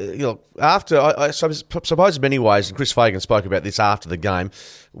 So, after, I suppose in many ways, and Chris Fagan spoke about this after the game,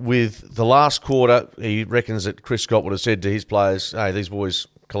 with the last quarter, he reckons that Chris Scott would have said to his players, hey, these boys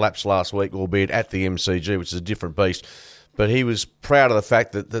collapsed last week, albeit at the MCG, which is a different beast. But he was proud of the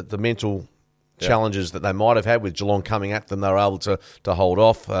fact that the mental challenges that they might have had with Geelong coming at them, they were able to hold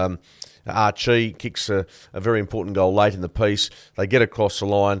off. Archie kicks a very important goal late in the piece. They get across the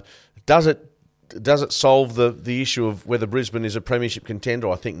line. Does it solve the issue of whether Brisbane is a premiership contender?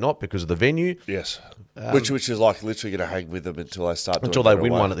 I think not, because of the venue. Yes, which is like literally going to hang with them until they start. Until they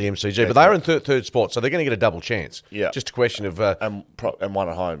win one at the MCG, yeah, but they're in third spot, so they're going to get a double chance. Yeah, just a question of and one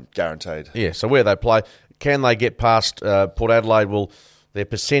at home guaranteed. Yeah, so where they play, can they get past Port Adelaide? Well, their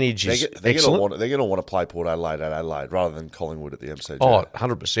percentage is excellent. They're going to want to play Port Adelaide at Adelaide rather than Collingwood at the MCG. Oh,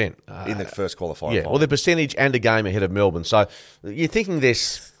 100%. In the first qualifying. Yeah, final. Well, their percentage and a game ahead of Melbourne. So you're thinking their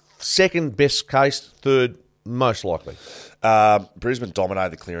second best case, third most likely. Brisbane dominated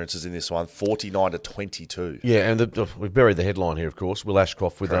the clearances in this one, 49-22. Yeah, and we've buried the headline here, of course. Will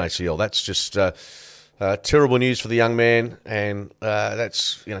Ashcroft with an ACL. That's just... Terrible news for the young man, and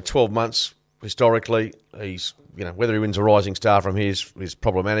that's 12 months historically. He's whether he wins a Rising Star from here is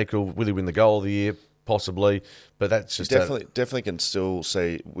problematical. Will he win the Goal of the Year? Possibly, but that's just definitely can still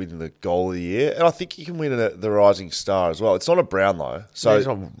see winning the Goal of the Year, and I think he can win the Rising Star as well. It's not a Brown though, so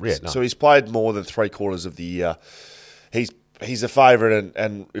so he's played more than 3/4 of the year. He's a favourite,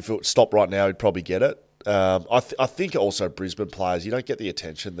 and if it stopped right now, he'd probably get it. I think also Brisbane players, you don't get the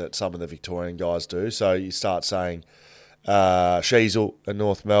attention that some of the Victorian guys do. So you start saying Sheasel and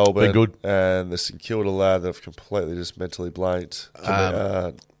North Melbourne, they're good, and the St Kilda lad that've completely just mentally blanked.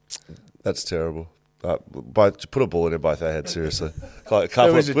 That's terrible. Put a bullet in both our heads, seriously. Put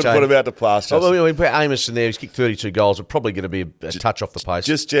him out to pasture. We put Amos in there. He's kicked 32 goals. It's probably going to be a touch off the pace.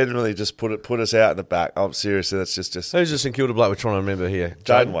 Just generally, just put us out in the back. I'm seriously. That's just. Who's the St Kilda bloke we're trying to remember here?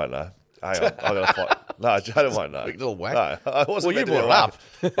 Jaden won't know. Hang on, I got to fight. No, Jaden won't know. Big little whack. No, I wasn't. Well, you brought it up.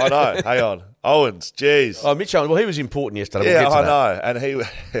 I know. Hang on, Owens. Jeez. Oh, Mitch Owens. Well, he was important yesterday. Yeah, I know. And he.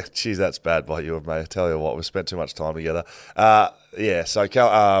 Jeez, that's bad by you and me. I tell you what, we spent too much time together.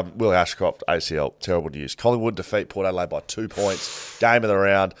 So Will Ashcroft, ACL, terrible news. Collingwood defeat Port Adelaide by 2 points. Game of the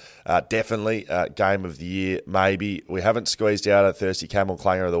round, definitely game of the year, maybe. We haven't squeezed out a thirsty camel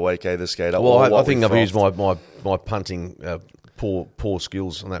clanger of the week either, Skeeter. Well, I think I've used my punting poor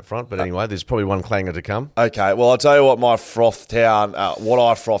skills on that front. But anyway, there's probably one clanger to come. Okay, well, I'll tell you what my froth town, what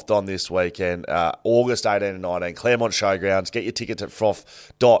I frothed on this weekend, August 18 and 19, Claremont Showgrounds. Get your tickets at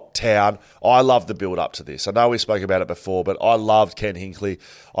froth.town. I love the build-up to this. I know we spoke about it before, but I loved Ken Hinkley.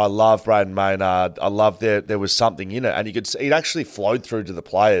 I loved Braden Maynard. I loved there was something in it. And you could see it actually flowed through to the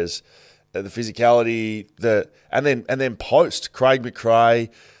players, the physicality, and then post, Craig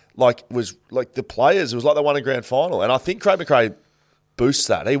McRae, was like the players. It was like they won a grand final. And I think Craig McRae boosts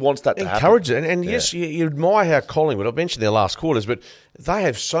that. He wants that to happen. Encourage it. And yes, you admire how Collingwood, I mentioned their last quarters, but they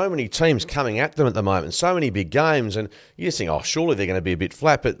have so many teams coming at them at the moment, so many big games, and you just think, surely they're going to be a bit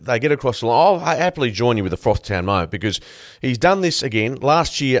flat, but they get across the line. I'll happily join you with the Frothtown moment because he's done this again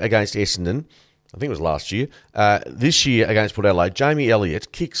last year against Essendon. I think it was last year. This year against Port Adelaide, Jamie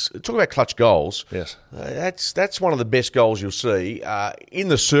Elliott kicks. Talk about clutch goals. Yes, that's one of the best goals you'll see in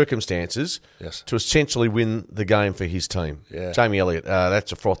the circumstances. Yes. To essentially win the game for his team. Yeah. Jamie Elliott.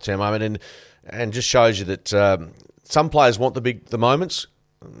 That's a Frothtown moment, and just shows you that some players want the moments,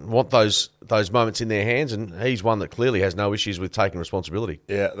 want those moments in their hands, and he's one that clearly has no issues with taking responsibility.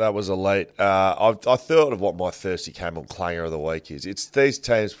 Yeah, that was elite. I thought of what my thirsty camel clanger of the week is. It's these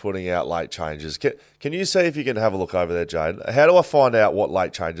teams putting out late changes. Can you see if you can have a look over there, Jade? How do I find out what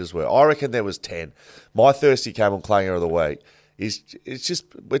late changes were? I reckon there was 10. My thirsty camel clanger of the week is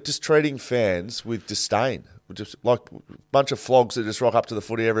we're just treating fans with disdain. We're just like a bunch of flogs that just rock up to the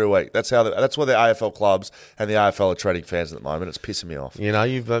footy every week. That's where the AFL clubs and the AFL are treating fans at the moment. It's pissing me off.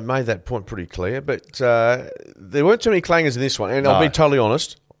 You've made that point pretty clear, but there weren't too many clangers in this one. And I'll be totally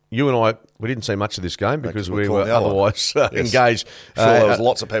honest, you and I, we didn't see much of this game because we were otherwise engaged. Sure, there was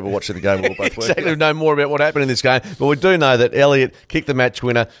lots of people watching the game. Exactly, we know more about what happened in this game, but we do know that Elliott kicked the match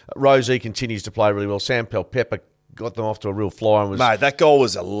winner. Rosie continues to play really well. Sam Pepper got them off to a real flyer. Mate, that goal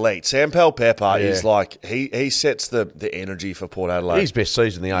was elite. Sam Pepper is like, he sets the energy for Port Adelaide. His best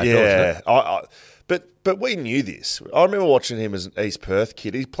season in the AFL, isn't it? But we knew this. I remember watching him as an East Perth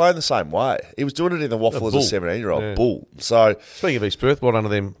kid. He's playing the same way. He was doing it in the waffle as a 17-year-old bull. So, speaking of East Perth, well done to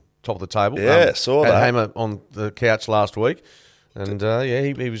them, top of the table. Yeah, saw that. Had Hammer on the couch last week. And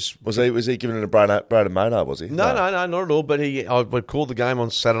he was. Was he giving it a Braden Maynard? Was he? No, not at all. But I called the game on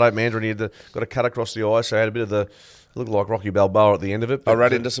Saturday at Mandurah, and he had got a cut across the eye, so he had a bit of looked like Rocky Balboa at the end of it. I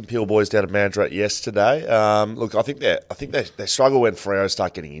ran into some Peel boys down at Mandurah yesterday. Look, I think they struggle when Freo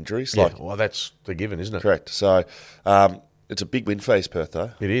start getting injuries. Well, that's the given, isn't it? Correct. So. It's a big win for East Perth,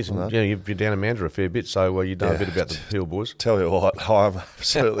 though. It is. And, you're down in Mandurah a fair bit, so you know a bit about the Peel boys. Tell you what, I'm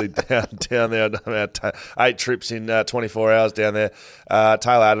absolutely down there. I've done about 8 trips in 24 hours down there.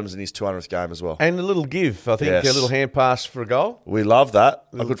 Taylor Adams in his 200th game as well. And a little give, I think, a little hand pass for a goal. We love that.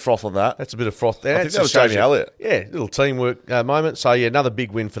 A good froth on that. That's a bit of froth there. I think that was Jamie Elliott. Yeah, little teamwork moment. So, another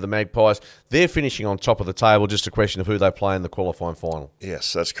big win for the Magpies. They're finishing on top of the table, just a question of who they play in the qualifying final.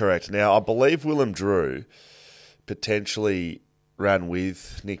 Yes, that's correct. Now, I believe Willem Drew potentially ran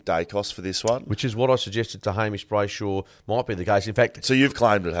with Nick Dacos for this one. Which is what I suggested to Hamish Brayshaw might be the case. In fact... So you've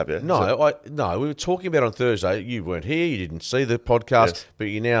claimed it, have you? No, we were talking about it on Thursday. You weren't here, you didn't see the podcast, but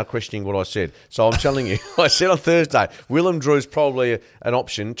you're now questioning what I said. So I'm telling you, I said on Thursday, Willem Drew's probably an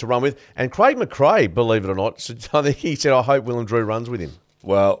option to run with. And Craig McRae, believe it or not, I think he said, I hope Willem Drew runs with him.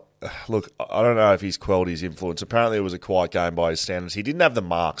 Well... Look, I don't know if he's quelled his influence. Apparently it was a quiet game by his standards. He didn't have the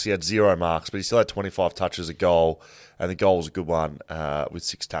marks. He had 0 marks, but he still had 25 touches, a goal, and the goal was a good one with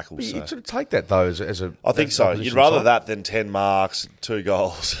 6 tackles. You So. sort of take that, though, as a... I think so. opposition You'd rather side. that than 10 marks, 2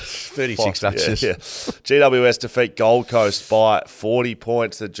 goals. 36 touches. Yeah. GWS defeat Gold Coast by 40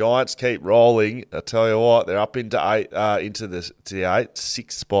 points. The Giants keep rolling. I tell you what, they're up into the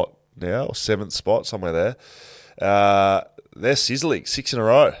 6th spot now, or 7th spot, somewhere there. They're sizzling, 6 in a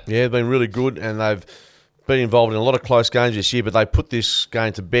row. Yeah, they've been really good, and they've been involved in a lot of close games this year, but they put this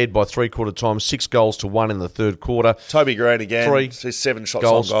game to bed by three-quarter time, 6 goals to 1 in the third quarter. Toby Green again, 3 he's 7 shots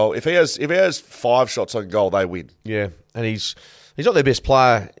goals. on goal. If he has 5 shots on goal, they win. Yeah, and he's not their best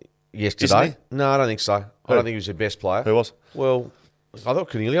player yesterday. Isn't he? No, I don't think so. I don't think he was their best player. Who was? Well, I thought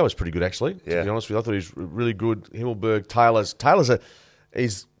Cornelio was pretty good, actually, to Yeah. be honest with you. I thought he was really good. Himmelberg, Taylor's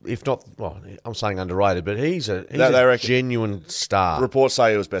is, if not, well, I'm saying underrated, but he's a reckon- genuine star. Reports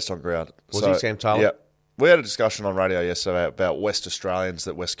say he was best on ground. Was he, Sam Taylor? Yeah. We had a discussion on radio yesterday about West Australians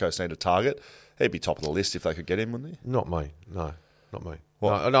that West Coast need to target. He'd be top of the list if they could get him, wouldn't he? Not me. No, not me.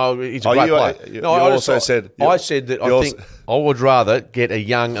 What? No, he's a Oh, great you- player. you- No, you I also just- said- I said that I think I would rather get a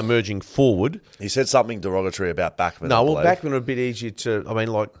young emerging forward. He said something derogatory about Backman. No, I well, believe. Backman are a bit easier to, I mean,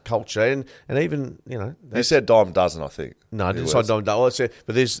 like culture and even, You said Dom doesn't, I think. No, I He didn't was. say Dom. I said,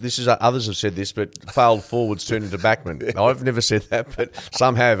 but this is others have said this, but failed forwards turn into backmen. I've never said that, but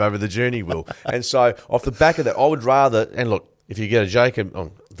some have over the journey, Will. And so off the back of that, I would rather, and look, if you get a Jacob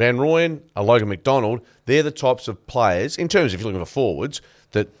Van Rooyen, a Logan McDonald, they're the types of players, in terms of if you're looking for forwards,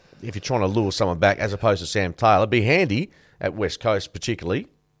 that if you're trying to lure someone back as opposed to Sam Taylor, be handy at West Coast particularly,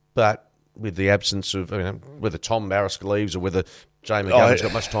 but with the absence of, whether Tom Barrask leaves or whether Jay McGovern's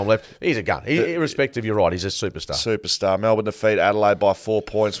got much time left, he's a gun. Irrespective, you're right, he's a superstar. Superstar. Melbourne defeat Adelaide by 4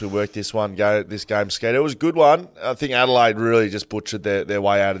 points. We worked this game, Skate. It was a good one. I think Adelaide really just butchered their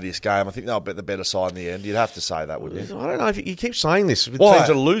way out of this game. I think they'll bet the better side in the end. You'd have to say that, wouldn't you? I don't know if you keep saying this with Why? teams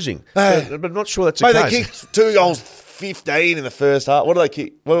that are losing, Hey. but I'm not sure that's the Mate, they case. kicked 2 goals, 15 in the first half. What did they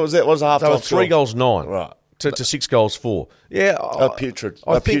kick? What was that? What was the half They were time 3 goals 9 Right. to 6 goals 4. Yeah, Putrid.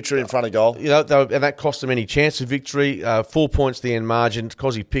 I think- Putrid in front of goal. and that cost them any chance of victory. 4 points the end margin.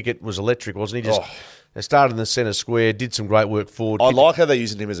 Cozzy Pickett was electric, wasn't he? They started in the centre square, did some great work forward. I like how they're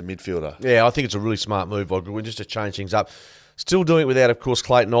using him as a midfielder. Yeah, I think it's a really smart move by Goodwin just to change things up. Still doing it without, of course,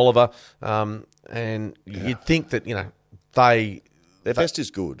 Clayton Oliver. And you'd think that, Their best is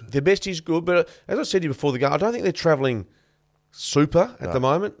good. their best is good, but as I said to you before the game, I don't think they're travelling super at the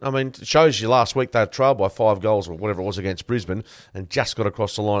moment. I mean, it shows you last week they trailed by 5 goals or whatever it was against Brisbane and just got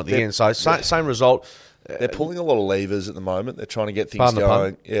across the line at the end. So same result. They're pulling a lot of levers at the moment. They're trying to get things Pardon the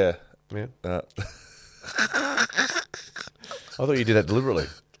going. pun. Yeah. Yeah. I thought you did that deliberately.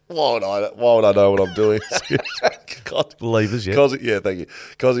 Why would I know what I'm doing? God. Levers, yeah. Yeah, thank you.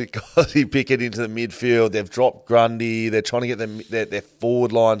 Cozzy Pickett into the midfield. They've dropped Grundy. They're trying to get their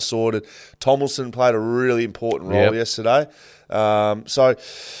forward line sorted. Tomlinson played a really important role yesterday. So,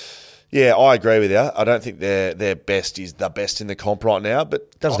 yeah, I agree with you. I don't think their best is the best in the comp right now,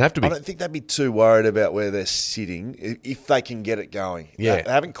 but Doesn't have to be. I don't think they'd be too worried about where they're sitting if they can get it going. Yeah.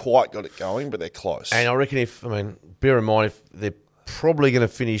 They haven't quite got it going, but they're close. And I reckon bear in mind, if they're probably going to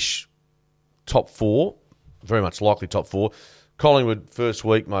finish top 4, very much likely top 4, Collingwood first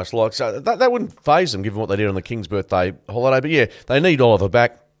week most likely. So that wouldn't faze them given what they did on the King's birthday holiday. But yeah, they need Oliver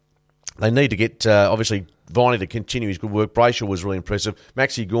back. They need to get, obviously, Viney to continue his good work. Brayshaw was really impressive.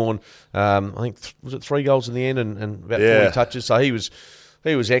 Maxi Gawn, I think, was it 3 goals in the end and about 40 touches? So he was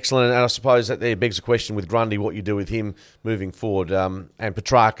excellent. And I suppose that there begs a question with Grundy, what you do with him moving forward. And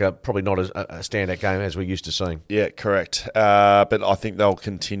Petrarca, probably not a standout game as we're used to seeing. Yeah, correct. But I think they'll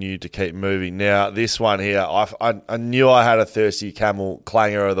continue to keep moving. Now, this one here, I knew I had a Thirsty Camel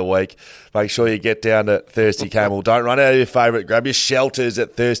clanger of the week. Make sure you get down to Thirsty Camel. Don't run out of your favourite. Grab your shelters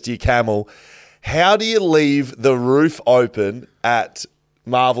at Thirsty Camel. How do you leave the roof open at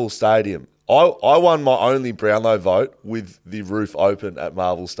Marvel Stadium? I won my only Brownlow vote with the roof open at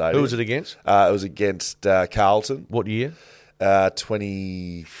Marvel Stadium. Who was it against? It was against Carlton. What year?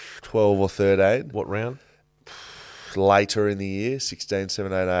 2012 or 13. What round? Later in the year, 16,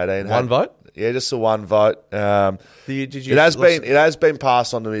 17, 18. One vote? Yeah, just the one vote. Did you It has been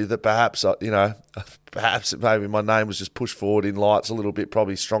passed on to me that perhaps perhaps maybe my name was just pushed forward in lights a little bit,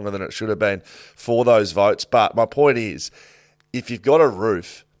 probably stronger than it should have been for those votes. But my point is, if you've got a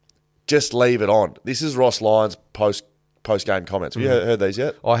roof, just leave it on. This is Ross Lyons post-game comments. Have you heard these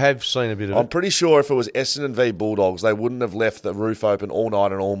yet? I have seen a bit of I'm it. pretty sure if it was Essendon v Bulldogs, they wouldn't have left the roof open all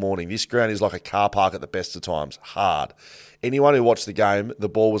night and all morning. This ground is like a car park at the best of times. Hard. Anyone who watched the game, the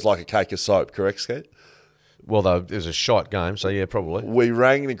ball was like a cake of soap. Correct, Skate? Well, though, it was a shite game, so yeah, probably. We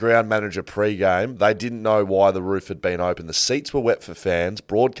rang the ground manager pre-game. They didn't know why the roof had been open. The seats were wet for fans.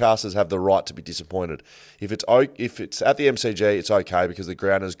 Broadcasters have the right to be disappointed. If it's at the MCG, it's okay because the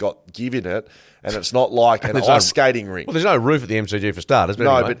ground has got give in it, and it's not like an ice skating rink. Well, there's no roof at the MCG for starters. But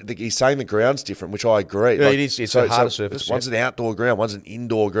no, anyway. but he's saying the ground's different, which I agree. Yeah, it is. It's a harder surface. One's an outdoor ground, one's an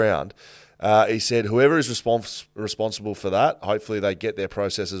indoor ground. He said, whoever is responsible for that, hopefully they get their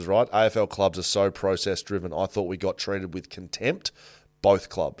processes right. AFL clubs are so process-driven. I thought we got treated with contempt, both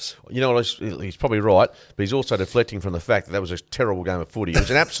clubs. You know what? He's probably right, but he's also deflecting from the fact that was a terrible game of footy. It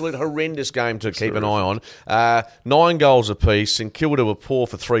was an absolute horrendous game to keep an eye on. 9 goals apiece. St Kilda were poor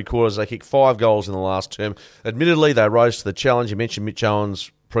for 3 quarters. They kicked 5 goals in the last term. Admittedly, they rose to the challenge. You mentioned Mitch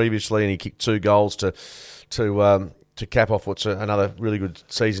Owens previously, and he kicked 2 goals to cap off what's another really good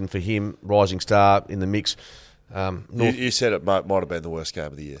season for him, rising star in the mix. You said it might have been the worst game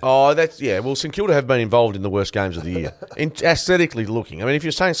of the year. Oh, well, St Kilda have been involved in the worst games of the year, aesthetically looking. I mean, if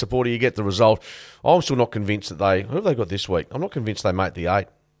you're saying supporter, you get the result. I'm still not convinced that who have they got this week? I'm not convinced they make the 8.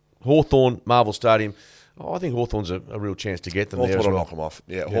 Hawthorn, Marvel Stadium. I think Hawthorn's a real chance to get them there as well. Hawthorn will knock them off.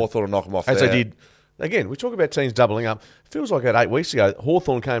 Yeah, Hawthorn will knock them off as there. They did. Again, we talk about teams doubling up. Feels like 8 weeks ago,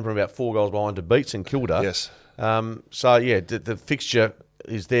 Hawthorn came from about 4 goals behind to beat St Kilda. Yes. The fixture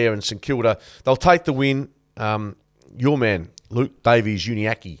is there, and St Kilda, they'll take the win. Your man, Luke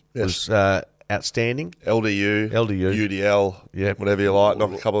Davies-Uniacke, was outstanding. LDU, UDL, whatever you like.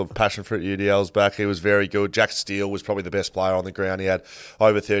 Knock a couple of passion fruit UDLs back. He was very good. Jack Steele was probably the best player on the ground. He had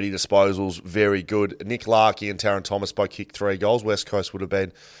over 30 disposals. Very good. Nick Larkey and Taron Thomas both kicked 3 goals. West Coast would have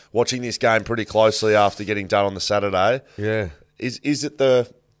been watching this game pretty closely after getting done on the Saturday. Yeah. Is it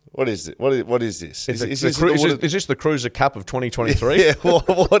the... What is it? What is this? Is this the Cruiser Cup of 2023? Yeah.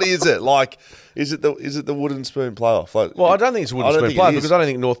 What is it? Like, is it the wooden spoon playoff? Like, well, I don't think it's a wooden spoon playoff because I don't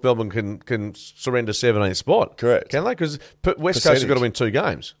think North Melbourne can surrender 17th spot. Correct. Can they? Because West Coast have got to win 2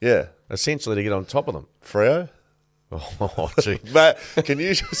 games. Yeah. Essentially to get on top of them. Freo? Oh, gee. Matt, can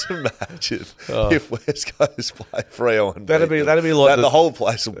you just imagine if West Coast play Freo and that'd be like the whole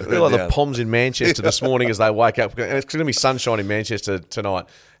place will burn like down. the Poms in Manchester this morning as they wake up. And it's going to be sunshine in Manchester tonight.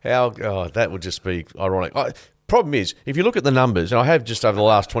 That would just be ironic. Problem is, if you look at the numbers, and I have just over the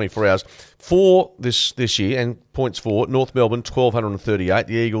last 24 hours, for this year, and points for, North Melbourne, 1,238,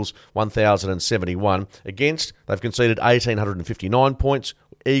 the Eagles, 1,071. Against, they've conceded 1,859 points,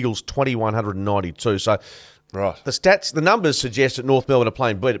 Eagles, 2,192. So right. The numbers suggest that North Melbourne are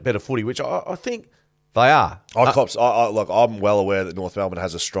playing better footy, which I think they are. I'm well aware that North Melbourne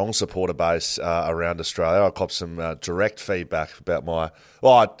has a strong supporter base around Australia. I copped some direct feedback about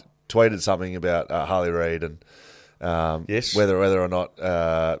I tweeted something about Harley Reid and yes, whether or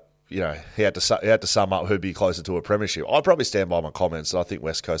not he had to sum up who'd be closer to a premiership. I'd probably stand by my comments that I think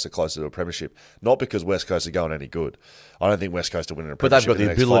West Coast are closer to a premiership, not because West Coast are going any good. I don't think West Coast are winning a premiership. But they've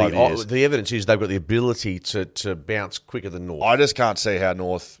got the ability. Next 5 years. The evidence is they've got the ability to bounce quicker than North. I just can't see how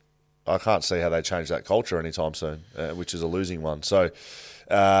I can't see how they change that culture anytime soon, which is a losing one. So,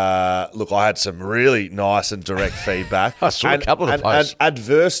 look, I had some really nice and direct feedback. I saw a couple of posts. And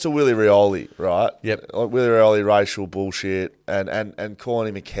adverse to Willie Rioli, right? Yep. Like Willie Rioli, racial bullshit, and calling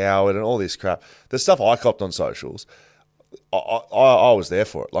him a coward and all this crap. The stuff I copped on socials, I was there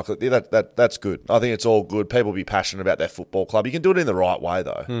for it. Like that's good. I think it's all good. People be passionate about their football club. You can do it in the right way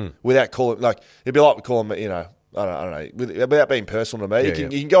though, without calling it'd be like calling I don't know. Without being personal to me,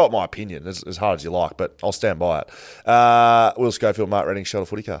 you can go at my opinion as hard as you like, but I'll stand by it. Will Schofield, Mark Redding, Shuttle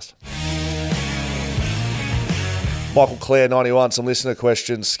Footycast. Michael Clare, 91, some listener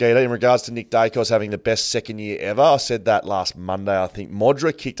questions. Skeeter, in regards to Nick Dacos having the best second year ever, I said that last Monday, I think.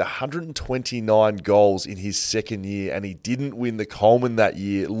 Modra kicked 129 goals in his second year, and he didn't win the Coleman that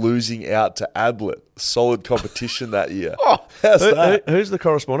year, losing out to Ablett. Solid competition that year. How's that? Who's the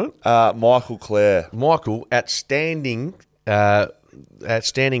correspondent? Michael Clare. Michael, outstanding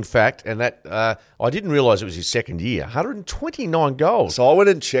fact, and that I didn't realise it was his second year. 129 goals. So I went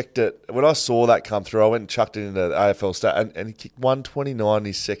and checked it. When I saw that come through, I went and chucked it into the AFL stat, and he kicked 129 in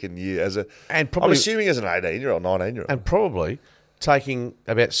his second year I'm assuming as an 18-year-old, 19-year-old. And probably taking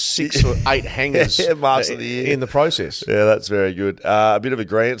about 6 or 8 hangers marks of the year in the process. Yeah, that's very good. A bit of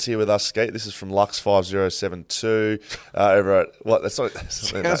agreement here with us, Skate. This is from Lux5072 over at That's not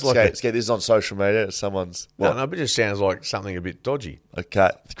Skate. This is on social media. Someone's no, but it just sounds like something a bit dodgy. Okay,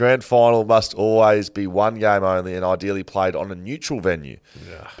 the grand final must always be one game only, and ideally played on a neutral venue.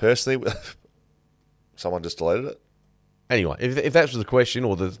 Yeah. Personally, someone just deleted it. Anyway, if that was the question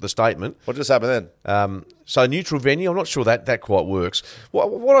or the statement. What just happened then? So neutral venue, I'm not sure that quite works.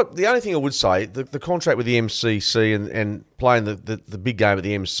 The only thing I would say, the contract with the MCC and playing the big game at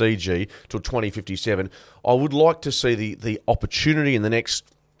the MCG till 2057, I would like to see the opportunity in the next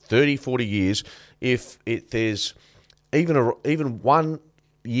 30, 40 years, if there's even 1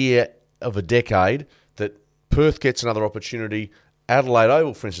 year of a decade that Perth gets another opportunity, Adelaide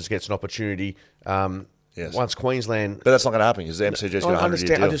Oval, for instance, gets an opportunity. Yes. Once Queensland, But that's not going to happen because the MCG's got a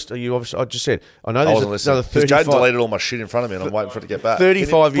 100-year deal. I just said. I know there's another 35. Jaden deleted all my shit in front of me, and I'm waiting for it to get back.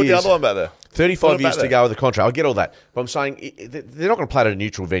 35 Put years. the other one back there. 35 years to go with the contract. I get all that, but I'm saying they're not going to play at a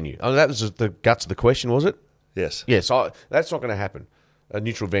neutral venue. I mean, that was the guts of the question, was it? Yes. Yes. That's not going to happen. A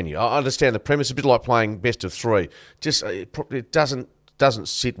neutral venue. I understand the premise. A bit like playing best of three. Just it doesn't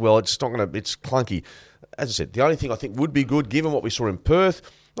sit well. It's not going to. It's clunky. As I said, the only thing I think would be good, given what we saw in Perth,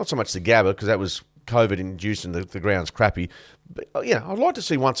 not so much the Gabba because that was COVID induced and the ground's crappy. But, I'd like to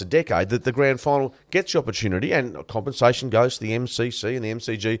see once a decade that the grand final gets the opportunity and compensation goes to the MCC and the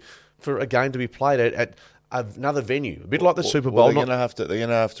MCG for a game to be played at another venue, a bit like the Super Bowl. They're going to have to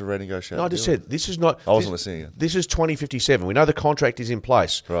renegotiate. No, I just said this is not. I wasn't listening. This is 2057. We know the contract is in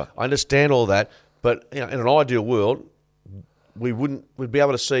place. Right. I understand all that, but in an ideal world, we'd be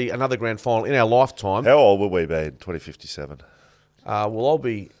able to see another grand final in our lifetime. How old will we be in 2057? Well, I'll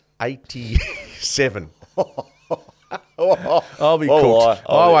be 87. I'll be cooked.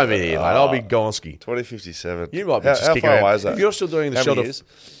 I won't be here, mate. I'll be Gonski. 2057. You might be how just kicking far around. away is that? If you're still doing the How shot many of years?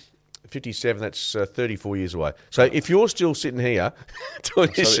 57, that's 34 years away. So if you're still sitting here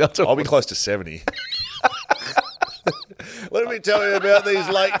doing your shot of... I'll be close to 70. Let me tell you about these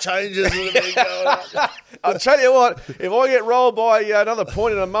late changes that have been going on. I'll tell you what, if I get rolled by another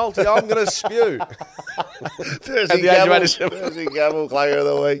point in a multi, I'm going to spew. Thursday Gavel player of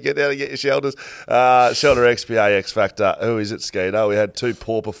the week. Get down and get your shelters. Shelter XPA X Factor. Who is it, Skeeter? We had two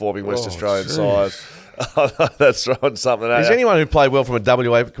poor performing West Australian sides. That's throwing something at Is you. anyone who played well from a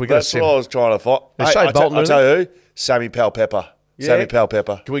WA? Can we get That's what I was trying to find. Is Shane Bolton I'll tell you who. Sammy Powell-Pepper. Yeah. Sammy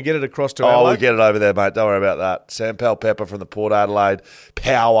Powell-Pepper. Can we get it across to Oh, Adelaide? we'll get it over there, mate. Don't worry about that. Sam Powell-Pepper from the Port Adelaide.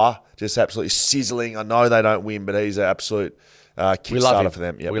 Power. Just absolutely sizzling. I know they don't win, but he's an absolute kickstarter for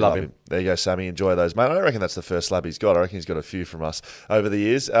them. Yep, we love him. There you go, Sammy. Enjoy those, mate. I reckon that's the first slab he's got. I reckon he's got a few from us over the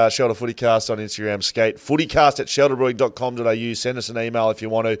years. Shelter Footycast on Instagram. Skate footycast@shelterbrewing.com.au. Send us an email if you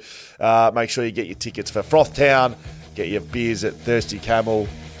want to. Make sure you get your tickets for Frothtown. Get your beers at Thirsty Camel.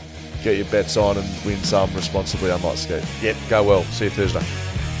 Get your bets on and win some responsibly, unlike Skate. Yep, go well. See you Thursday.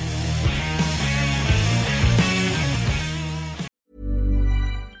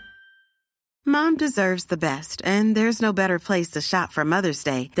 Mom deserves the best, and there's no better place to shop for Mother's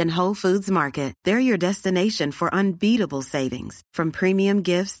Day than Whole Foods Market. They're your destination for unbeatable savings, from premium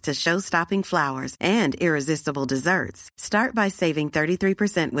gifts to show-stopping flowers and irresistible desserts. Start by saving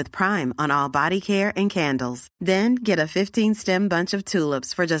 33% with Prime on all body care and candles. Then get a 15-stem bunch of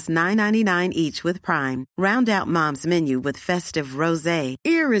tulips for just $9.99 each with Prime. Round out Mom's menu with festive rosé,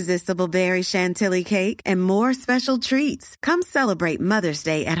 irresistible berry chantilly cake, and more special treats. Come celebrate Mother's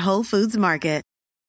Day at Whole Foods Market.